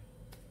started.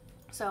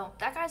 So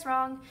that guy's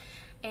wrong,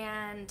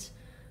 and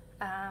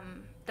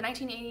the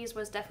 1980s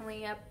was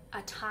definitely a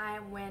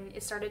time when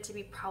it started to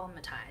be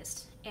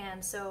problematized.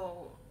 And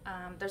so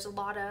there's a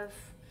lot of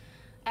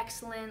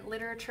excellent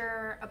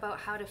literature about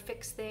how to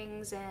fix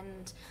things,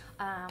 and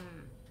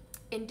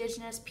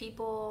Indigenous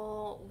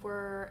people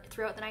were,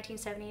 throughout the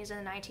 1970s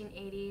and the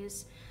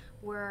 1980s,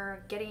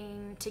 were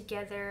getting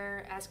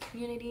together as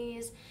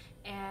communities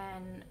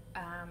and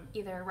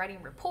either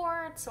writing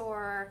reports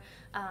or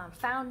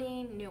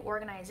founding new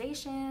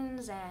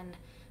organizations, and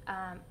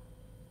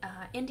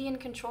Indian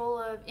control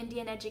of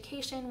Indian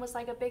education was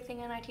like a big thing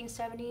in the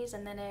 1970s,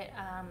 and then it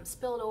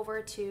spilled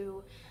over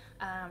to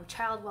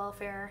child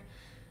welfare.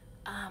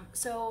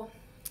 So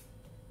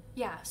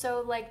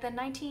like the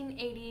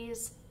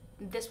 1980s,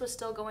 this was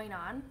still going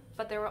on,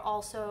 but there were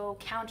also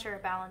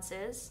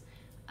counterbalances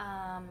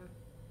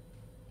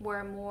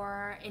where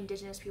more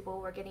Indigenous people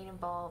were getting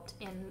involved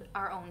in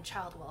our own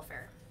child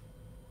welfare.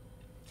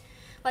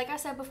 Like I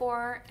said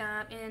before,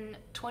 in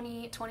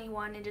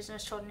 2021,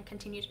 Indigenous children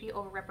continue to be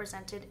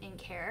overrepresented in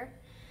care.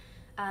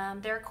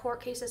 There are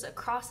court cases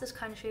across this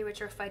country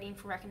which are fighting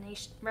for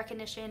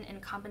recognition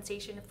and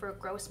compensation for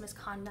gross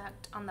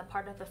misconduct on the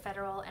part of the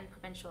federal and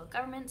provincial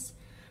governments.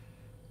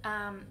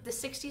 The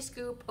 60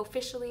 Scoop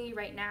officially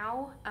right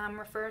now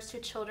refers to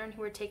children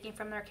who were taken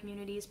from their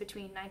communities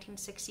between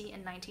 1960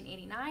 and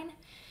 1989,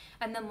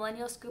 and the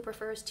Millennial Scoop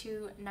refers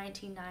to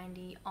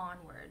 1990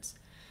 onwards.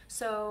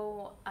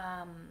 So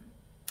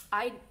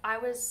I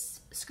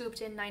was scooped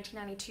in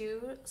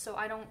 1992, so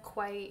I don't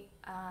quite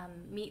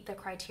meet the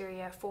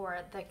criteria for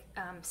the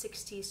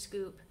 60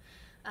 Scoop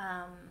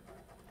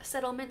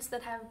settlements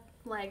that have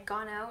like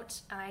gone out.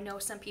 I know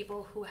some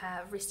people who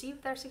have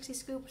received their 60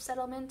 Scoop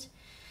settlement.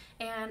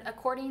 And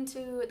according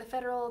to the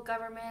federal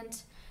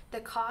government,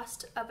 the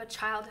cost of a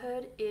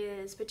childhood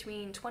is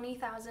between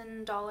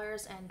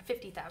 $20,000 and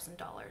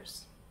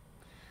 $50,000.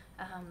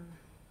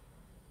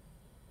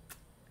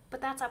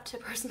 But that's up to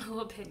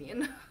personal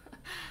opinion.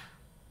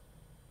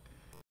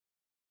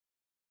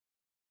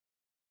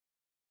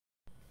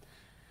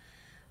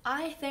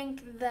 I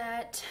think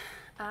that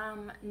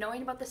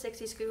knowing about the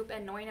 60 Scoop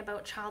and knowing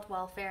about child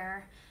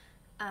welfare,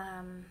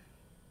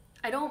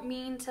 I don't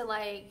mean to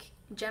like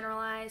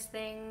generalize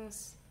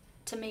things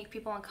to make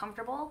people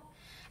uncomfortable,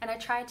 and I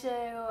try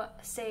to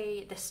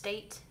say the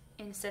state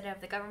instead of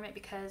the government,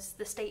 because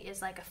the state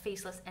is like a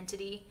faceless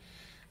entity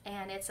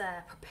and it's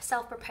a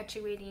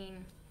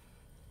self-perpetuating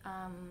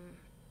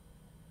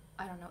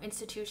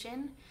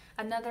institution.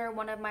 Another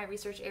one of my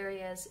research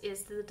areas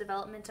is the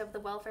development of the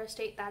welfare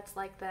state. That's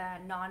like the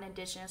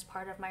non-Indigenous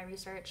part of my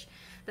research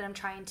that I'm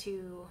trying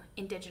to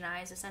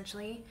indigenize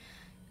essentially.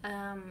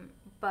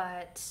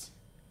 But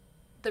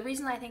the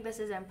reason I think this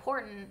is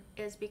important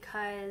is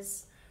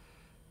because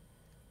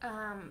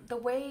the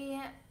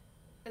way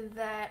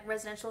that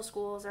residential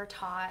schools are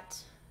taught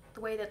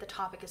the way that the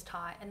topic is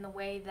taught and the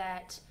way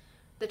that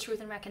the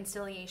Truth and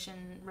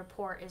Reconciliation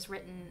report is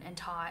written and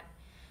taught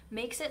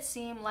makes it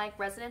seem like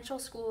residential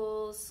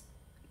schools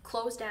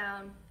closed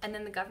down and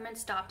then the government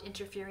stopped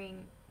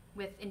interfering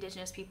with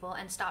Indigenous people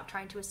and stopped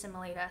trying to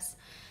assimilate us,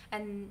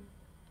 and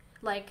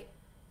like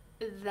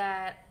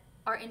that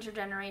our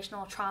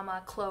intergenerational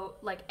trauma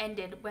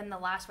ended when the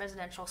last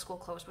residential school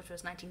closed, which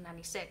was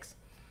 1996.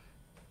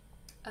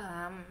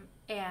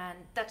 And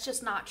that's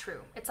just not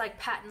true. It's like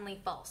patently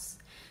false,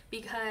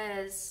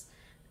 because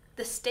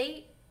the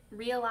state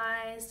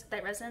realized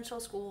that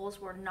residential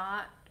schools were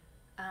not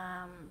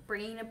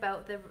bringing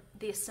about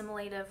the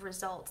assimilative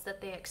results that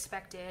they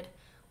expected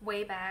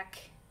way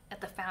back at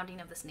the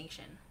founding of this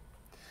nation.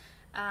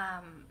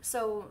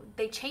 So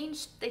they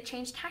changed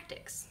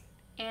tactics,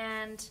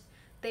 and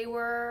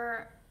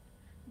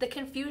the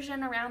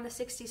confusion around the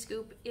 60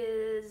 scoop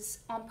is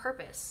on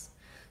purpose.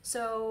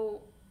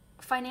 So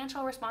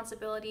financial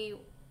responsibility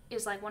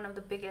is like one of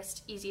the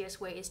biggest,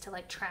 easiest ways to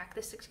like track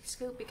the 60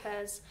 scoop,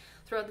 because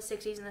throughout the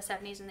 60s and the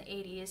 70s and the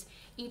 80s,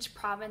 each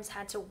province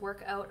had to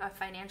work out a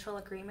financial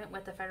agreement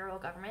with the federal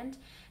government,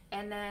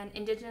 and then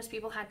Indigenous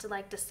people had to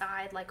like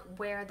decide like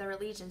where their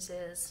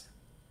allegiances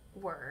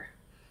were.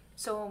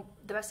 So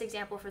the best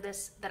example for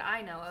this that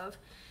I know of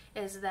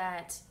is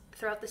that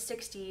throughout the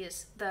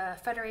 60s, the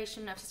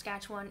Federation of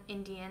Saskatchewan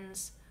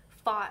Indians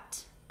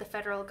fought the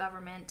federal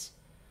government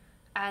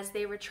as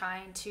they were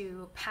trying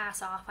to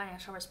pass off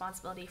financial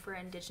responsibility for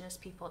Indigenous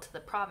people to the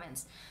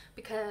province,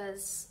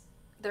 because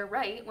they're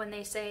right when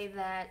they say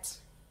that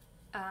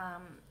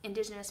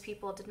Indigenous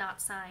people did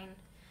not sign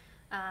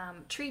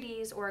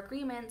treaties or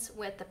agreements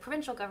with the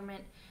provincial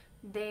government.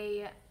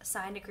 They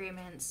signed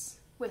agreements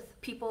with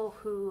people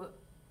who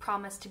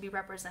promised to be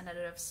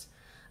representatives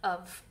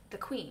of the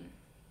Queen,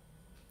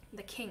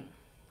 the King,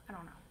 I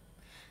don't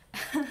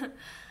know.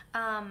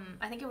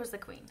 I think it was the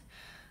Queen.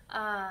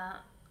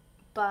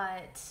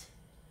 But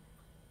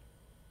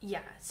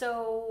yeah,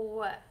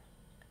 so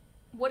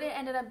what it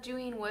ended up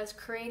doing was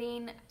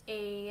creating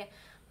a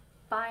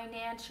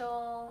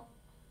financial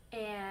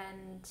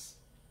and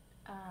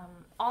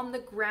on the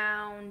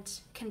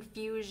ground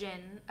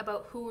confusion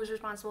about who was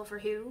responsible for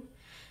who.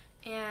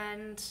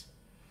 And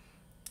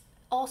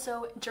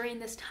also during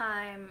this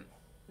time,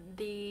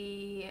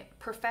 the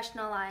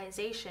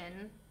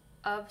professionalization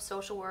of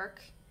social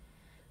work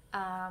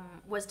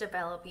was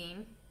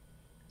developing,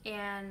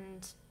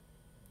 and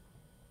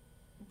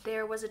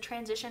there was a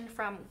transition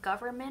from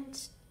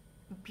government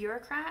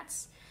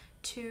bureaucrats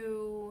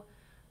to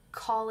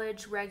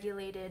college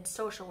regulated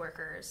social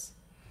workers.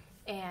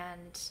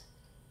 And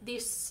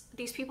these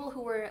people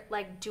who were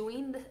like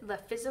doing the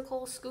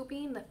physical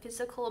scooping, the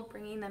physical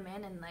bringing them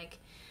in and like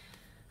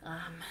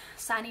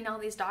signing all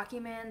these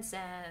documents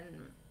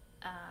and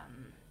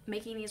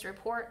making these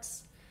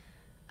reports,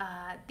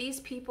 these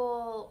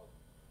people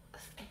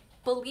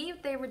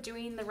believed they were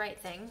doing the right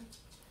thing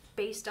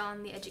based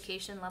on the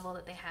education level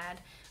that they had,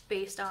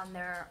 based on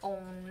their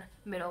own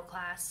middle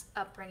class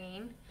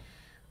upbringing,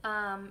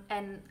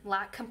 and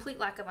complete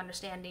lack of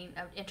understanding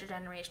of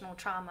intergenerational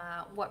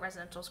trauma, what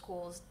residential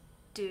schools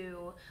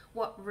do,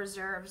 what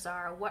reserves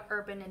are, what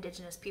urban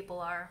Indigenous people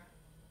are.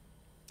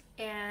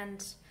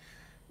 And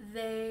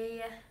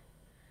they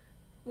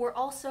were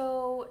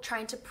also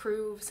trying to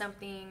prove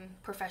something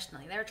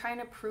professionally. They were trying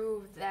to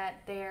prove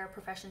that their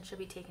profession should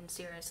be taken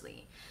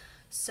seriously.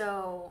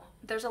 So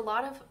there's a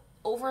lot of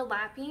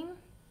overlapping,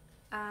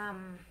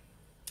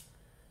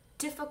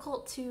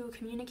 difficult to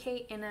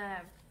communicate in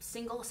a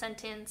single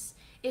sentence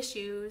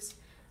issues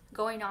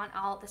going on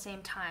all at the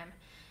same time.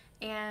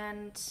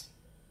 And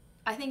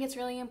I think it's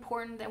really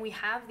important that we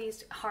have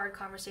these hard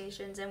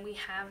conversations and we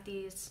have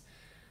these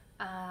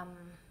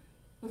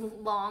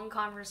long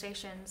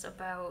conversations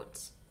about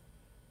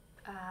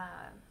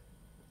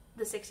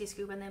the 60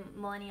 scoop and the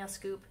millennial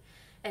scoop,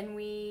 and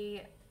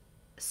we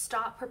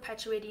stop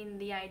perpetuating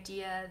the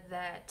idea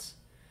that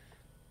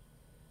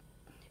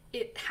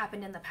it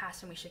happened in the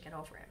past and we should get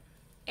over it.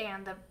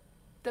 And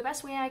the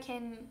best way I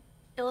can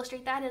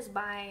illustrate that is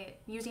by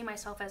using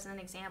myself as an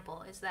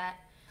example, is that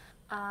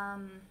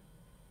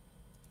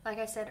like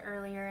I said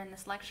earlier in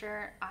this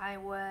lecture, I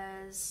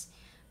was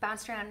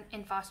bounced around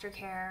in foster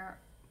care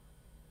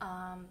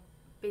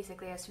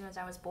basically as soon as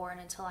I was born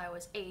until I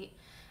was 8,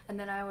 and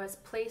then I was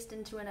placed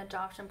into an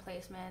adoption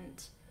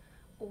placement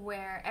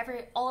where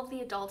all of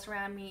the adults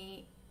around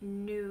me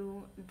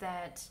knew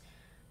that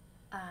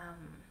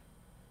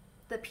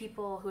the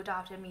people who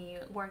adopted me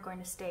weren't going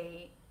to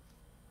stay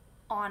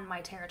on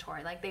my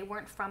territory. Like, they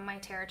weren't from my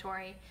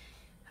territory,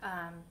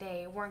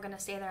 they weren't going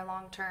to stay there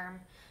long term,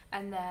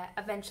 and that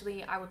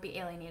eventually I would be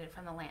alienated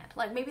from the land.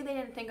 Like, maybe they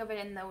didn't think of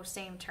it in those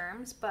same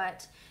terms,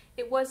 but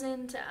it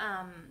wasn't,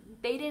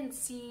 they didn't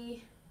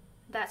see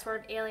that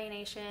sort of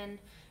alienation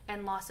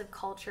and loss of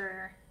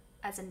culture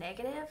as a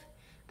negative.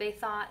 They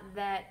thought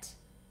that,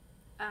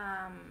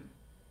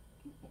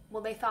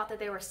 they thought that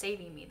they were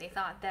saving me. They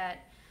thought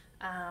that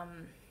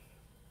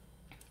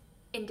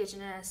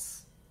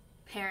Indigenous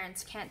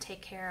parents can't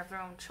take care of their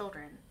own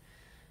children.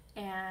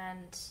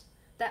 And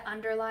the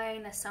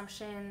underlying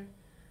assumption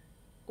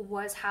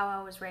was how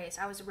I was raised.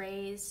 I was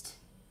raised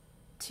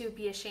to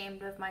be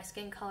ashamed of my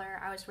skin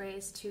color. I was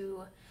raised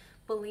to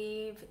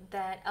believe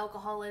that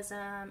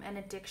alcoholism and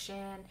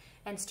addiction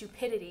and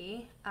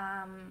stupidity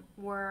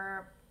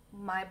were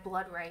my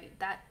blood right.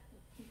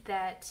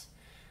 That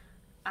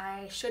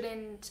I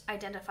shouldn't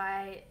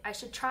identify. I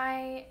should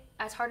try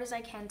as hard as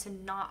I can to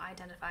not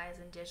identify as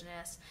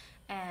Indigenous.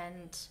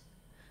 And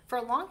for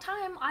a long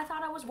time, I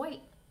thought I was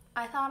white.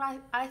 I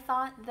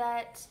thought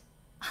that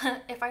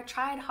if I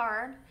tried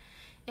hard,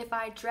 if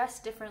I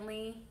dressed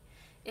differently,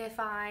 if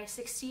I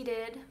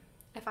succeeded,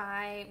 if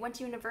I went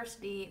to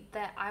university,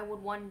 that I would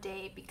one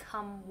day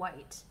become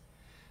white.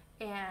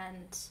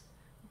 And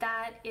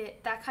that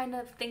kind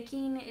of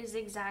thinking is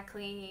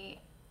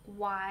exactly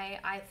why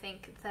I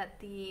think that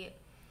the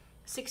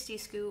 60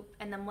 scoop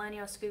and the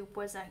millennial scoop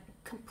was a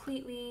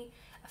completely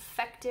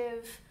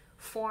effective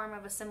form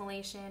of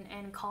assimilation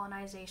and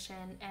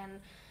colonization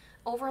and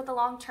over the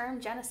long term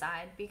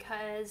genocide,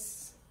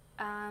 because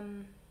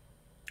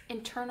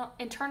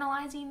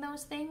internalizing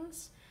those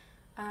things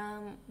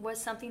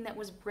was something that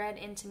was bred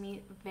into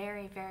me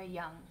very, very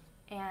young.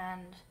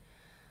 And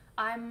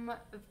I'm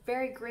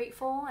very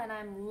grateful and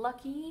I'm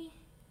lucky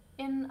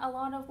in a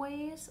lot of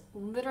ways,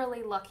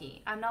 literally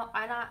lucky. I'm not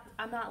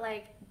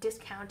like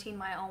discounting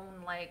my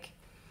own like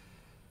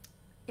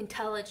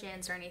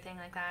intelligence or anything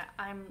like that.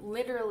 I'm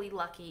literally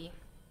lucky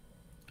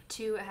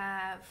to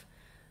have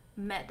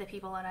met the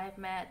people that I've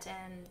met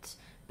and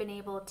been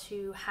able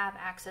to have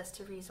access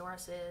to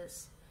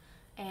resources.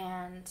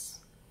 And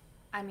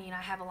I mean,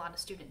 I have a lot of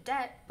student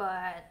debt,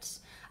 but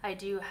I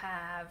do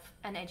have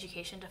an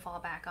education to fall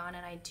back on,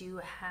 and I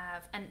do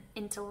have an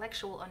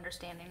intellectual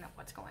understanding of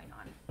what's going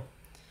on.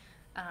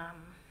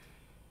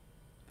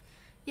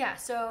 Yeah,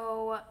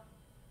 so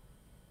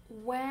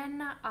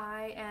when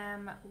I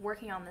am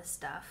working on this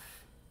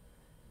stuff,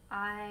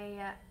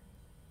 I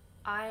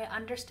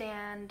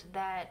understand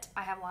that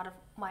I have a lot of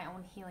my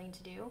own healing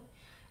to do,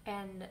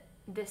 and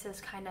this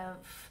is kind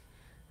of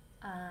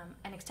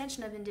an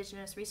extension of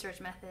Indigenous research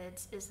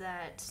methods, is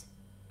that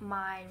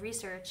my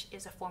research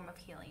is a form of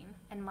healing,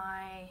 and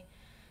my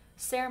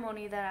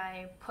ceremony that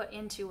I put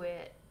into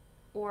it,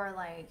 or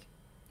like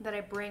that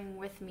I bring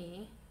with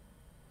me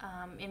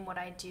in what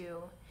I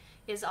do,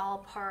 is all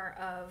part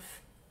of,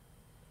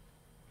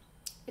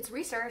 it's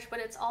research, but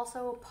it's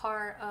also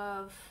part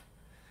of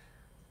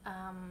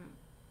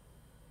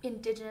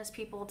Indigenous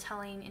people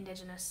telling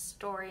Indigenous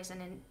stories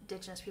and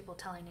Indigenous people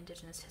telling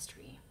Indigenous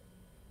history.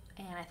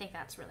 And I think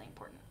that's really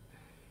important.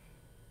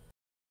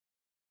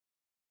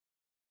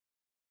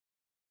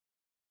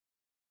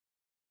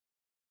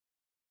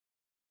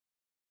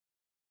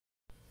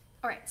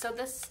 Alright, so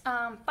this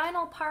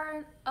final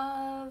part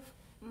of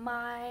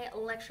my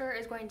lecture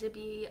is going to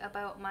be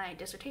about my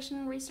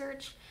dissertation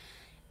research.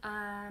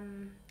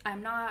 I'm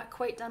not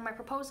quite done my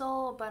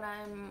proposal, but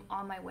I'm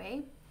on my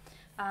way.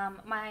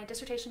 My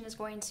dissertation is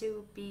going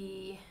to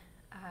be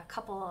a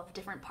couple of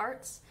different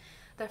parts.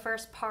 The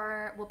first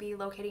part will be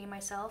locating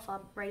myself.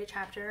 I'll write a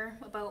chapter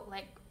about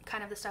like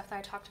kind of the stuff that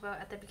I talked about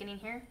at the beginning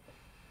here.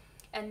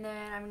 And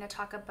then I'm going to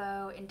talk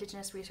about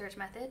Indigenous research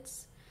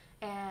methods,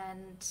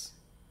 and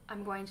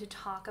I'm going to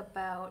talk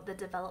about the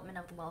development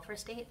of the welfare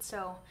state.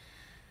 So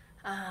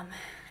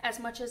as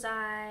much as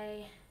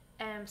I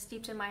am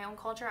steeped in my own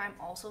culture, I'm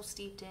also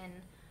steeped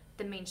in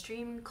the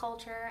mainstream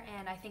culture,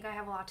 and I think I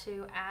have a lot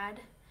to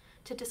add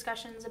to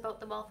discussions about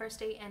the welfare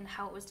state and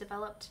how it was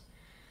developed.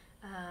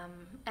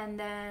 And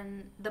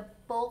then the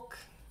bulk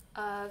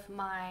of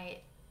my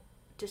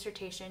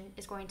dissertation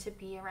is going to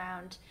be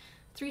around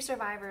 3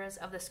 survivors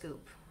of the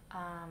scoop.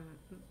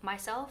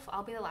 Myself,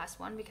 I'll be the last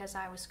one because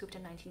I was scooped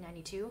in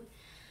 1992.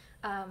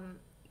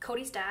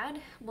 Cody's dad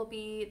will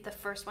be the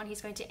first one.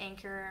 He's going to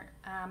anchor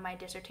my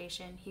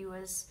dissertation. He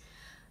was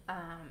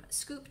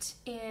scooped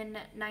in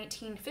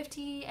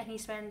 1950, and he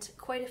spent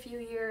quite a few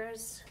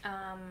years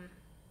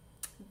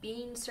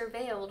being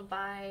surveilled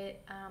by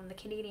the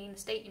Canadian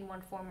state in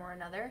one form or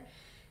another.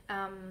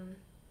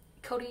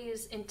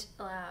 Cody's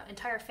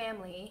entire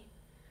family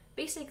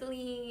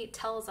basically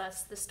tells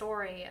us the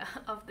story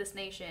of this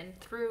nation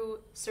through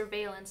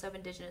surveillance of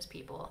Indigenous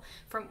people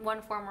from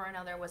one form or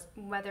another,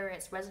 whether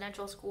it's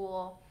residential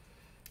school,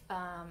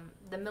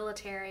 the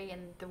military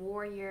and the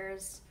war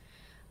years,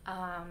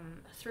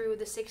 through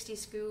the 60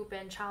 scoop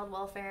and child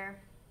welfare.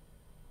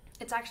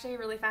 It's actually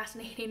really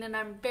fascinating, and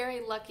I'm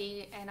very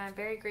lucky and I'm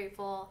very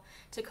grateful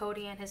to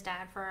Cody and his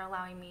dad for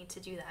allowing me to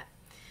do that.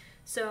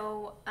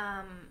 So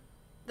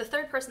the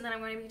third person that I'm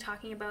going to be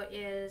talking about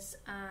is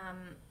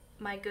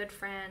my good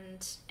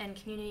friend and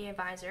community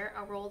advisor,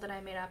 a role that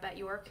I made up at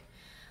York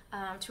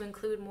to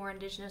include more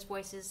Indigenous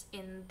voices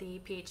in the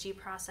PhD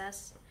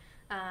process.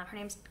 Her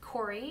name's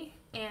Corey,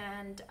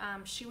 and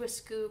she was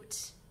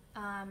scooped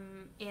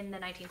in the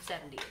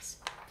 1970s.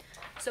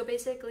 So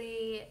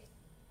basically,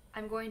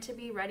 I'm going to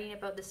be writing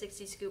about the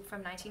 60 scoop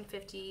from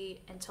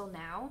 1950 until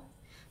now,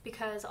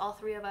 because all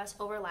 3 of us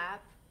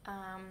overlap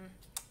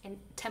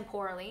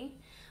temporally,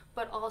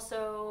 but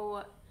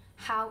also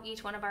how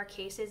each one of our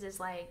cases is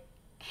like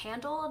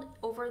handled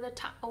over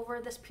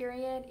this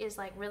period is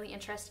like really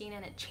interesting,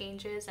 and it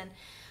changes. And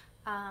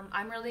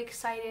I'm really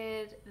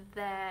excited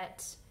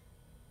that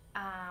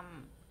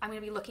I'm going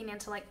to be looking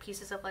into like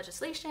pieces of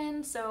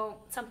legislation. So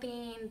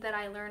something that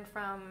I learned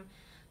from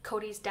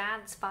Cody's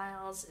dad's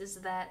files is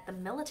that the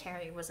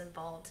military was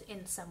involved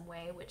in some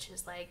way, which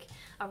is like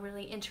a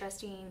really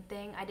interesting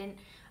thing.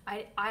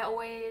 I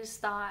always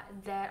thought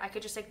that I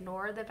could just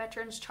ignore the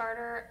Veterans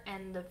Charter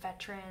and the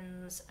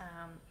Veterans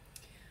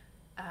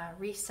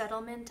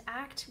Resettlement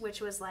Act, which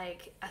was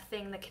like a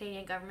thing the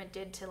Canadian government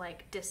did to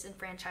like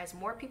disenfranchise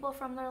more people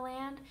from their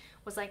land,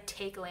 was like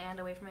take land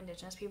away from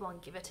Indigenous people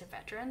and give it to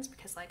veterans,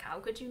 because like how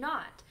could you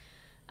not?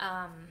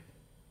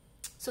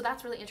 So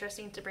that's really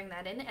interesting to bring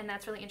that in, and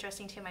that's really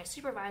interesting to my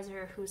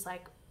supervisor, who's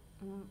like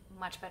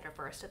much better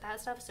versed at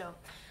that stuff. So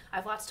I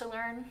have lots to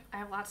learn, I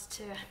have lots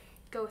to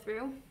go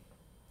through.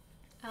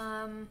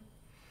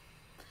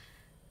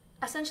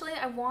 Essentially,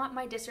 I want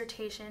my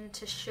dissertation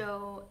to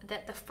show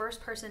that the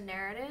first-person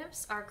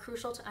narratives are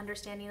crucial to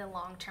understanding the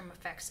long-term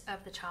effects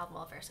of the child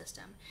welfare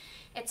system.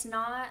 It's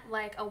not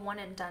like a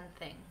one-and-done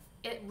thing.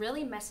 It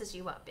really messes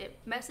you up. It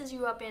messes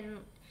you up in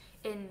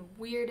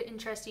weird,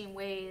 interesting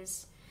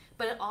ways,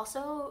 but it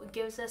also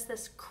gives us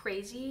this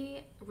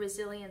crazy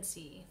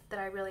resiliency that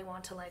I really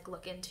want to like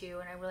look into,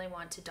 and I really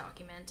want to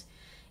document,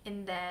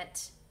 in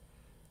that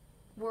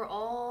we're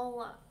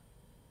all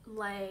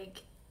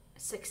like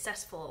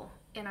successful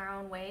in our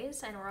own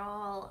ways, and we're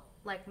all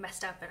like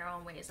messed up in our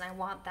own ways, and I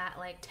want that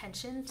like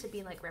tension to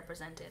be like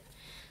represented.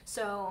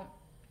 So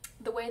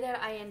the way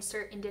that I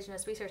insert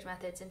Indigenous research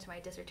methods into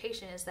my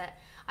dissertation is that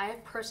I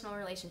have personal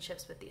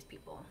relationships with these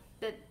people,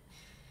 that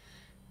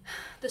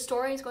the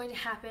story is going to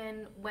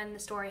happen when the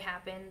story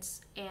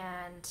happens,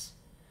 and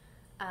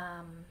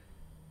I'm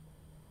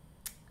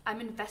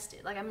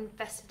invested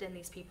in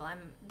these people.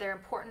 They're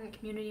important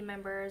community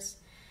members,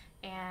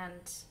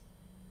 and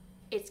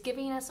it's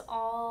giving us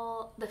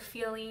all the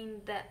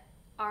feeling that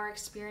our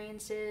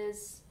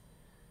experiences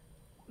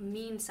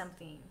mean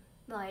something.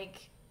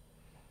 Like,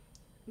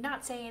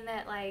 not saying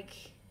that like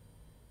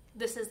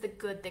this is the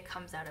good that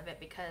comes out of it,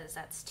 because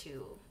that's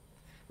too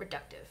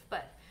reductive,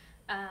 but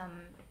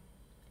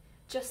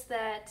just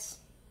that,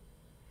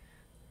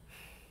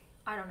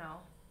 I don't know,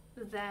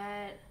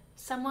 that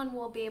someone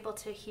will be able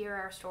to hear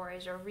our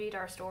stories or read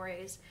our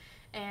stories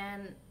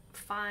and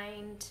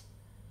find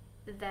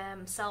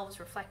themselves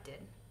reflected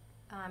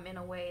in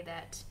a way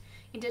that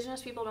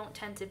Indigenous people don't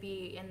tend to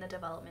be in the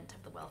development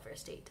of the welfare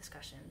state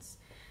discussions,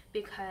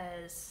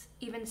 because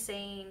even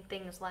saying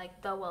things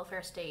like the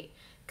welfare state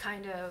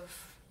kind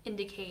of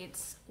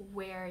indicates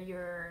where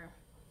your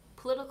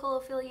political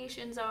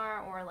affiliations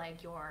are, or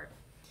like your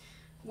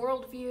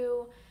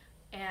worldview,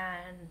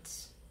 and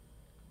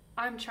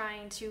I'm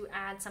trying to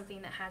add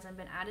something that hasn't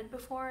been added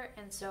before,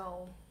 and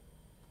so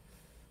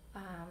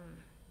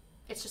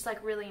it's just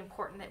like really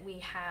important that we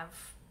have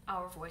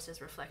our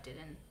voices reflected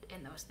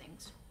in those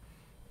things.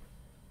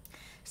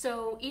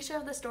 So each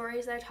of the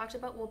stories that I talked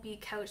about will be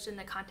couched in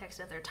the context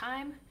of their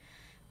time.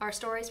 Our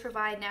stories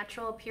provide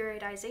natural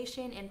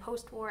periodization in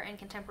post-war and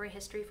contemporary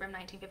history from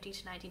 1950 to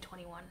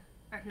 2021.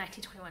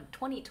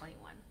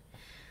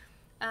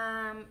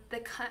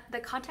 The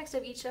context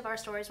of each of our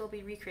stories will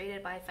be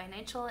recreated by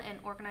financial and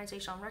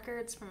organizational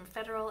records from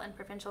federal and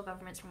provincial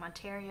governments from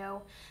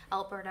Ontario,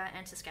 Alberta,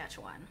 and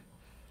Saskatchewan.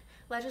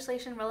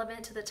 Legislation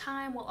relevant to the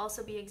time will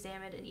also be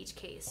examined in each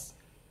case.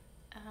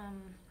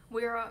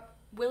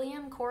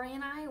 William, Corey,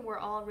 and I were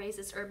all raised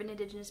as urban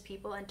Indigenous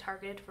people and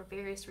targeted for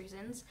various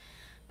reasons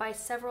by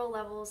several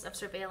levels of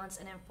surveillance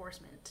and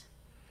enforcement.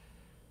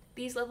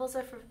 These levels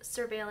of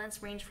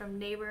surveillance range from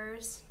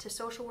neighbors to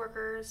social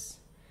workers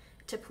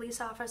to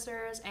police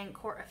officers and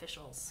court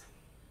officials.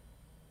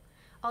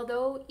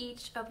 Although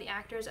each of the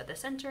actors at the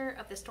center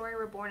of the story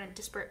were born in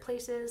disparate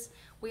places,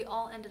 we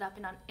all ended up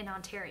in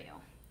Ontario.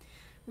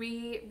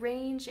 We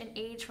range in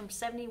age from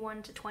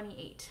 71 to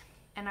 28,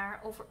 and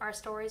our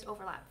stories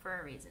overlap for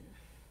a reason.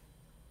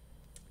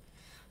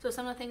 So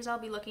some of the things I'll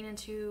be looking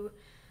into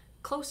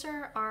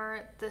closer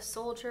are the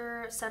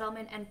Soldier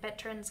Settlement and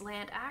Veterans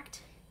Land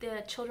Act,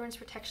 the Children's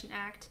Protection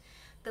Act,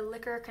 the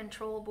Liquor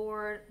Control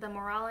Board, the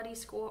Morality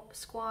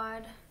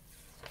Squad,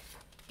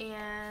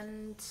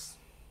 and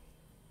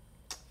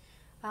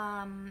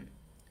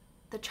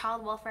the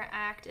Child Welfare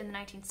Act in the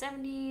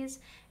 1970s,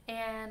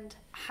 and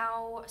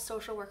how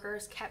social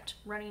workers kept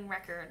running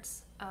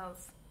records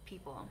of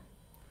people.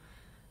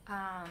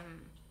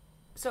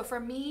 So for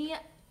me,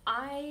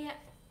 I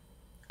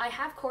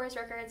have Corey's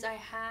records, I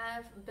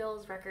have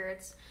Bill's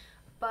records,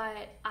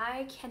 but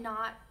I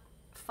cannot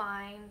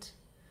find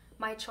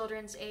my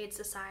Children's Aid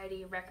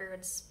Society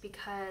records,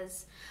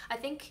 because I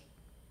think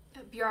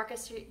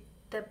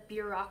the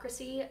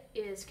bureaucracy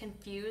is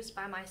confused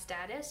by my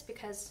status,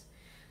 because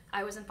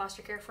I was in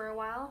foster care for a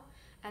while,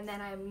 and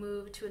then I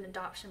moved to an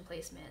adoption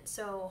placement.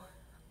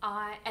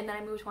 And then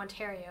I moved to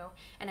Ontario,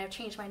 and I've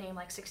changed my name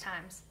like 6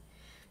 times.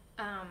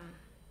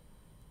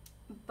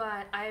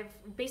 But I've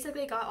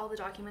basically got all the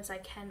documents I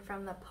can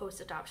from the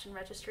post-adoption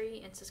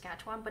registry in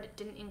Saskatchewan, but it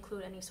didn't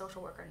include any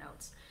social worker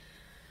notes.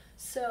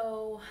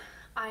 So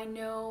I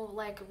know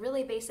like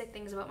really basic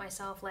things about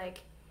myself,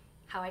 like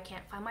how I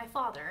can't find my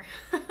father.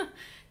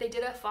 They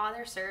did a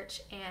father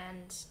search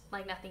and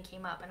like nothing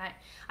came up, and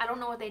I don't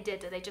know what they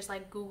did. Did they just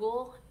like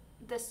Google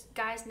this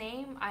guy's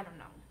name? I don't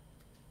know.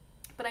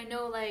 But I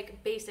know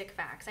like basic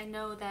facts. I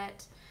know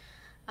that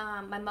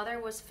my mother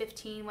was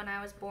 15 when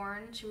I was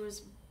born. She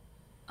was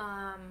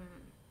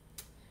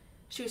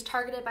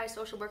targeted by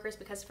social workers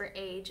because of her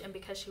age and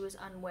because she was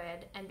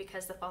unwed and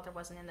because the father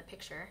wasn't in the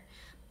picture.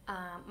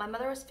 My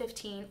mother was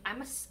 15.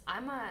 I'm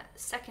a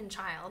second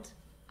child.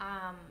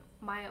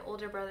 My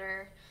older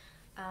brother,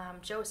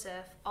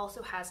 Joseph,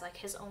 also has like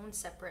his own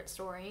separate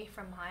story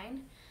from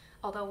mine,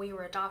 although we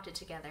were adopted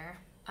together.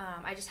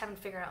 I just haven't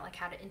figured out like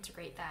how to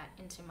integrate that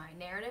into my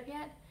narrative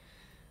yet.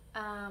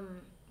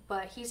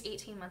 But he's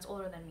 18 months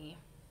older than me,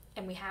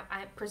 and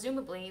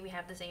presumably we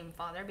have the same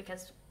father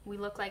because we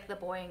look like the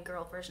boy and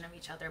girl version of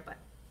each other, but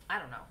I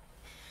don't know.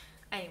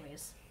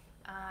 Anyways,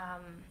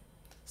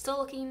 still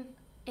looking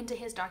into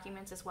his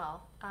documents as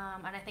well,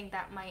 and I think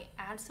that might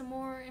add some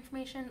more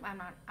information. I'm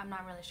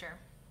not really sure.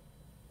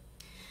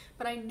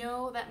 But I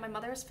know that my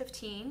mother is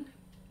 15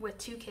 with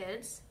 2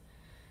 kids,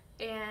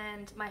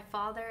 and my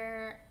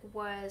father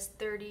was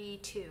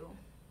 32,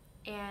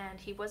 and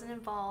he wasn't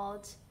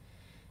involved.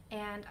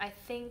 And I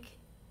think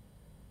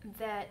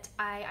that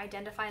I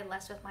identify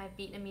less with my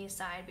Vietnamese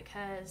side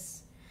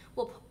because,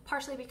 well,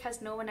 partially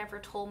because no one ever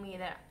told me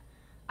that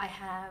I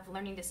have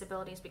learning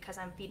disabilities because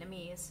I'm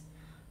Vietnamese,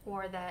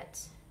 or that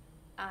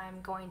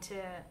I'm going to,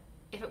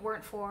 if it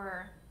weren't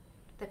for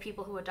the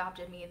people who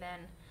adopted me, then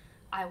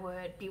I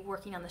would be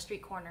working on the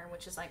street corner,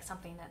 which is like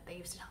something that they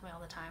used to tell me all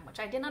the time, which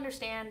I didn't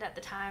understand at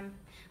the time,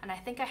 and I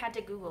think I had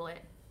to Google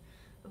it.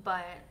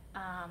 But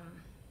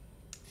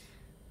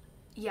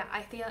yeah,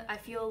 I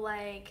feel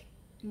like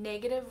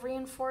negative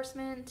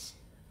reinforcement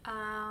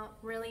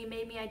really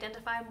made me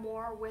identify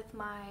more with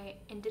my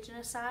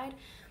Indigenous side,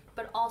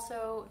 but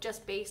also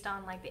just based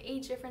on like the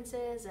age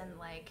differences and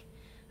like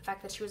the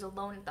fact that she was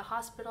alone at the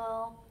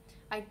hospital.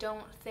 I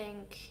don't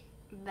think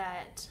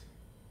that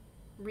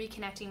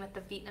reconnecting with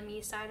the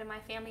Vietnamese side of my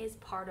family is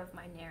part of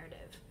my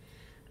narrative.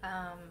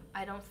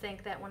 I don't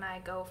think that when I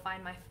go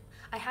find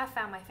I have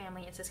found my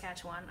family in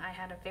Saskatchewan. I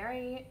had a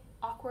very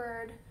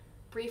awkward,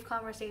 brief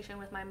conversation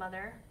with my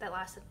mother that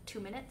lasted 2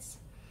 minutes,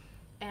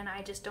 and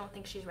I just don't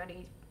think she's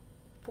ready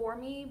for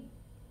me.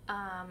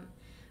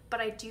 But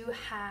I do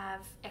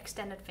have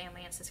extended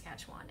family in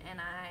Saskatchewan, and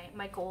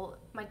my goal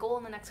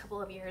in the next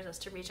couple of years is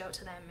to reach out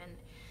to them and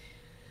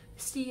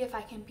see if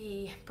I can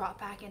be brought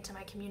back into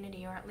my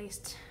community, or at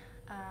least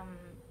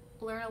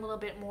learn a little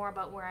bit more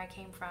about where I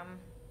came from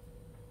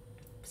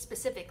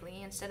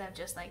specifically, instead of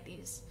just like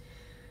these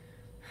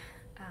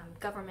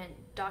government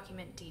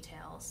document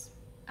details.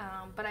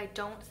 But I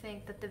don't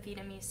think that the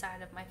Vietnamese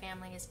side of my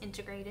family is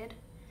integrated.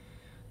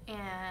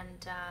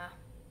 And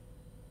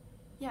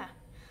yeah,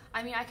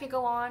 I mean, I could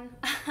go on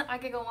I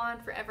could go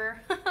on forever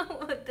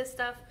with this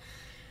stuff.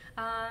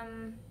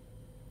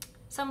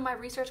 Some of my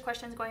research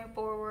questions going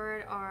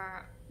forward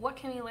are: what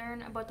can we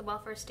learn about the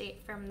welfare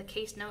state from the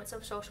case notes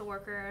of social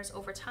workers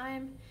over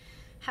time?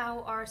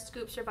 How are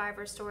Scoop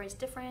survivor stories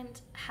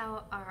different?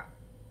 How are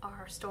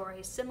our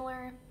stories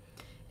similar?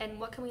 And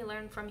what can we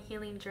learn from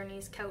healing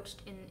journeys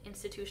couched in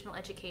institutional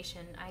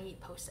education, i.e.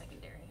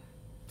 post-secondary?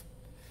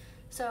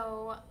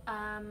 So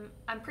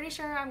I'm pretty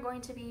sure I'm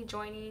going to be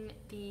joining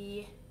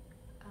the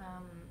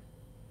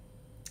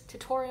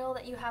tutorial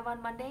that you have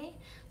on Monday.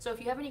 So if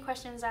you have any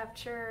questions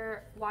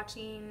after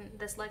watching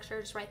this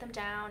lecture, just write them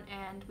down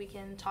and we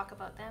can talk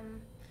about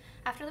them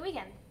after the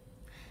weekend.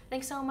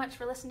 Thanks so much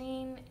for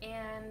listening,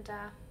 and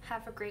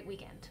have a great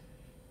weekend.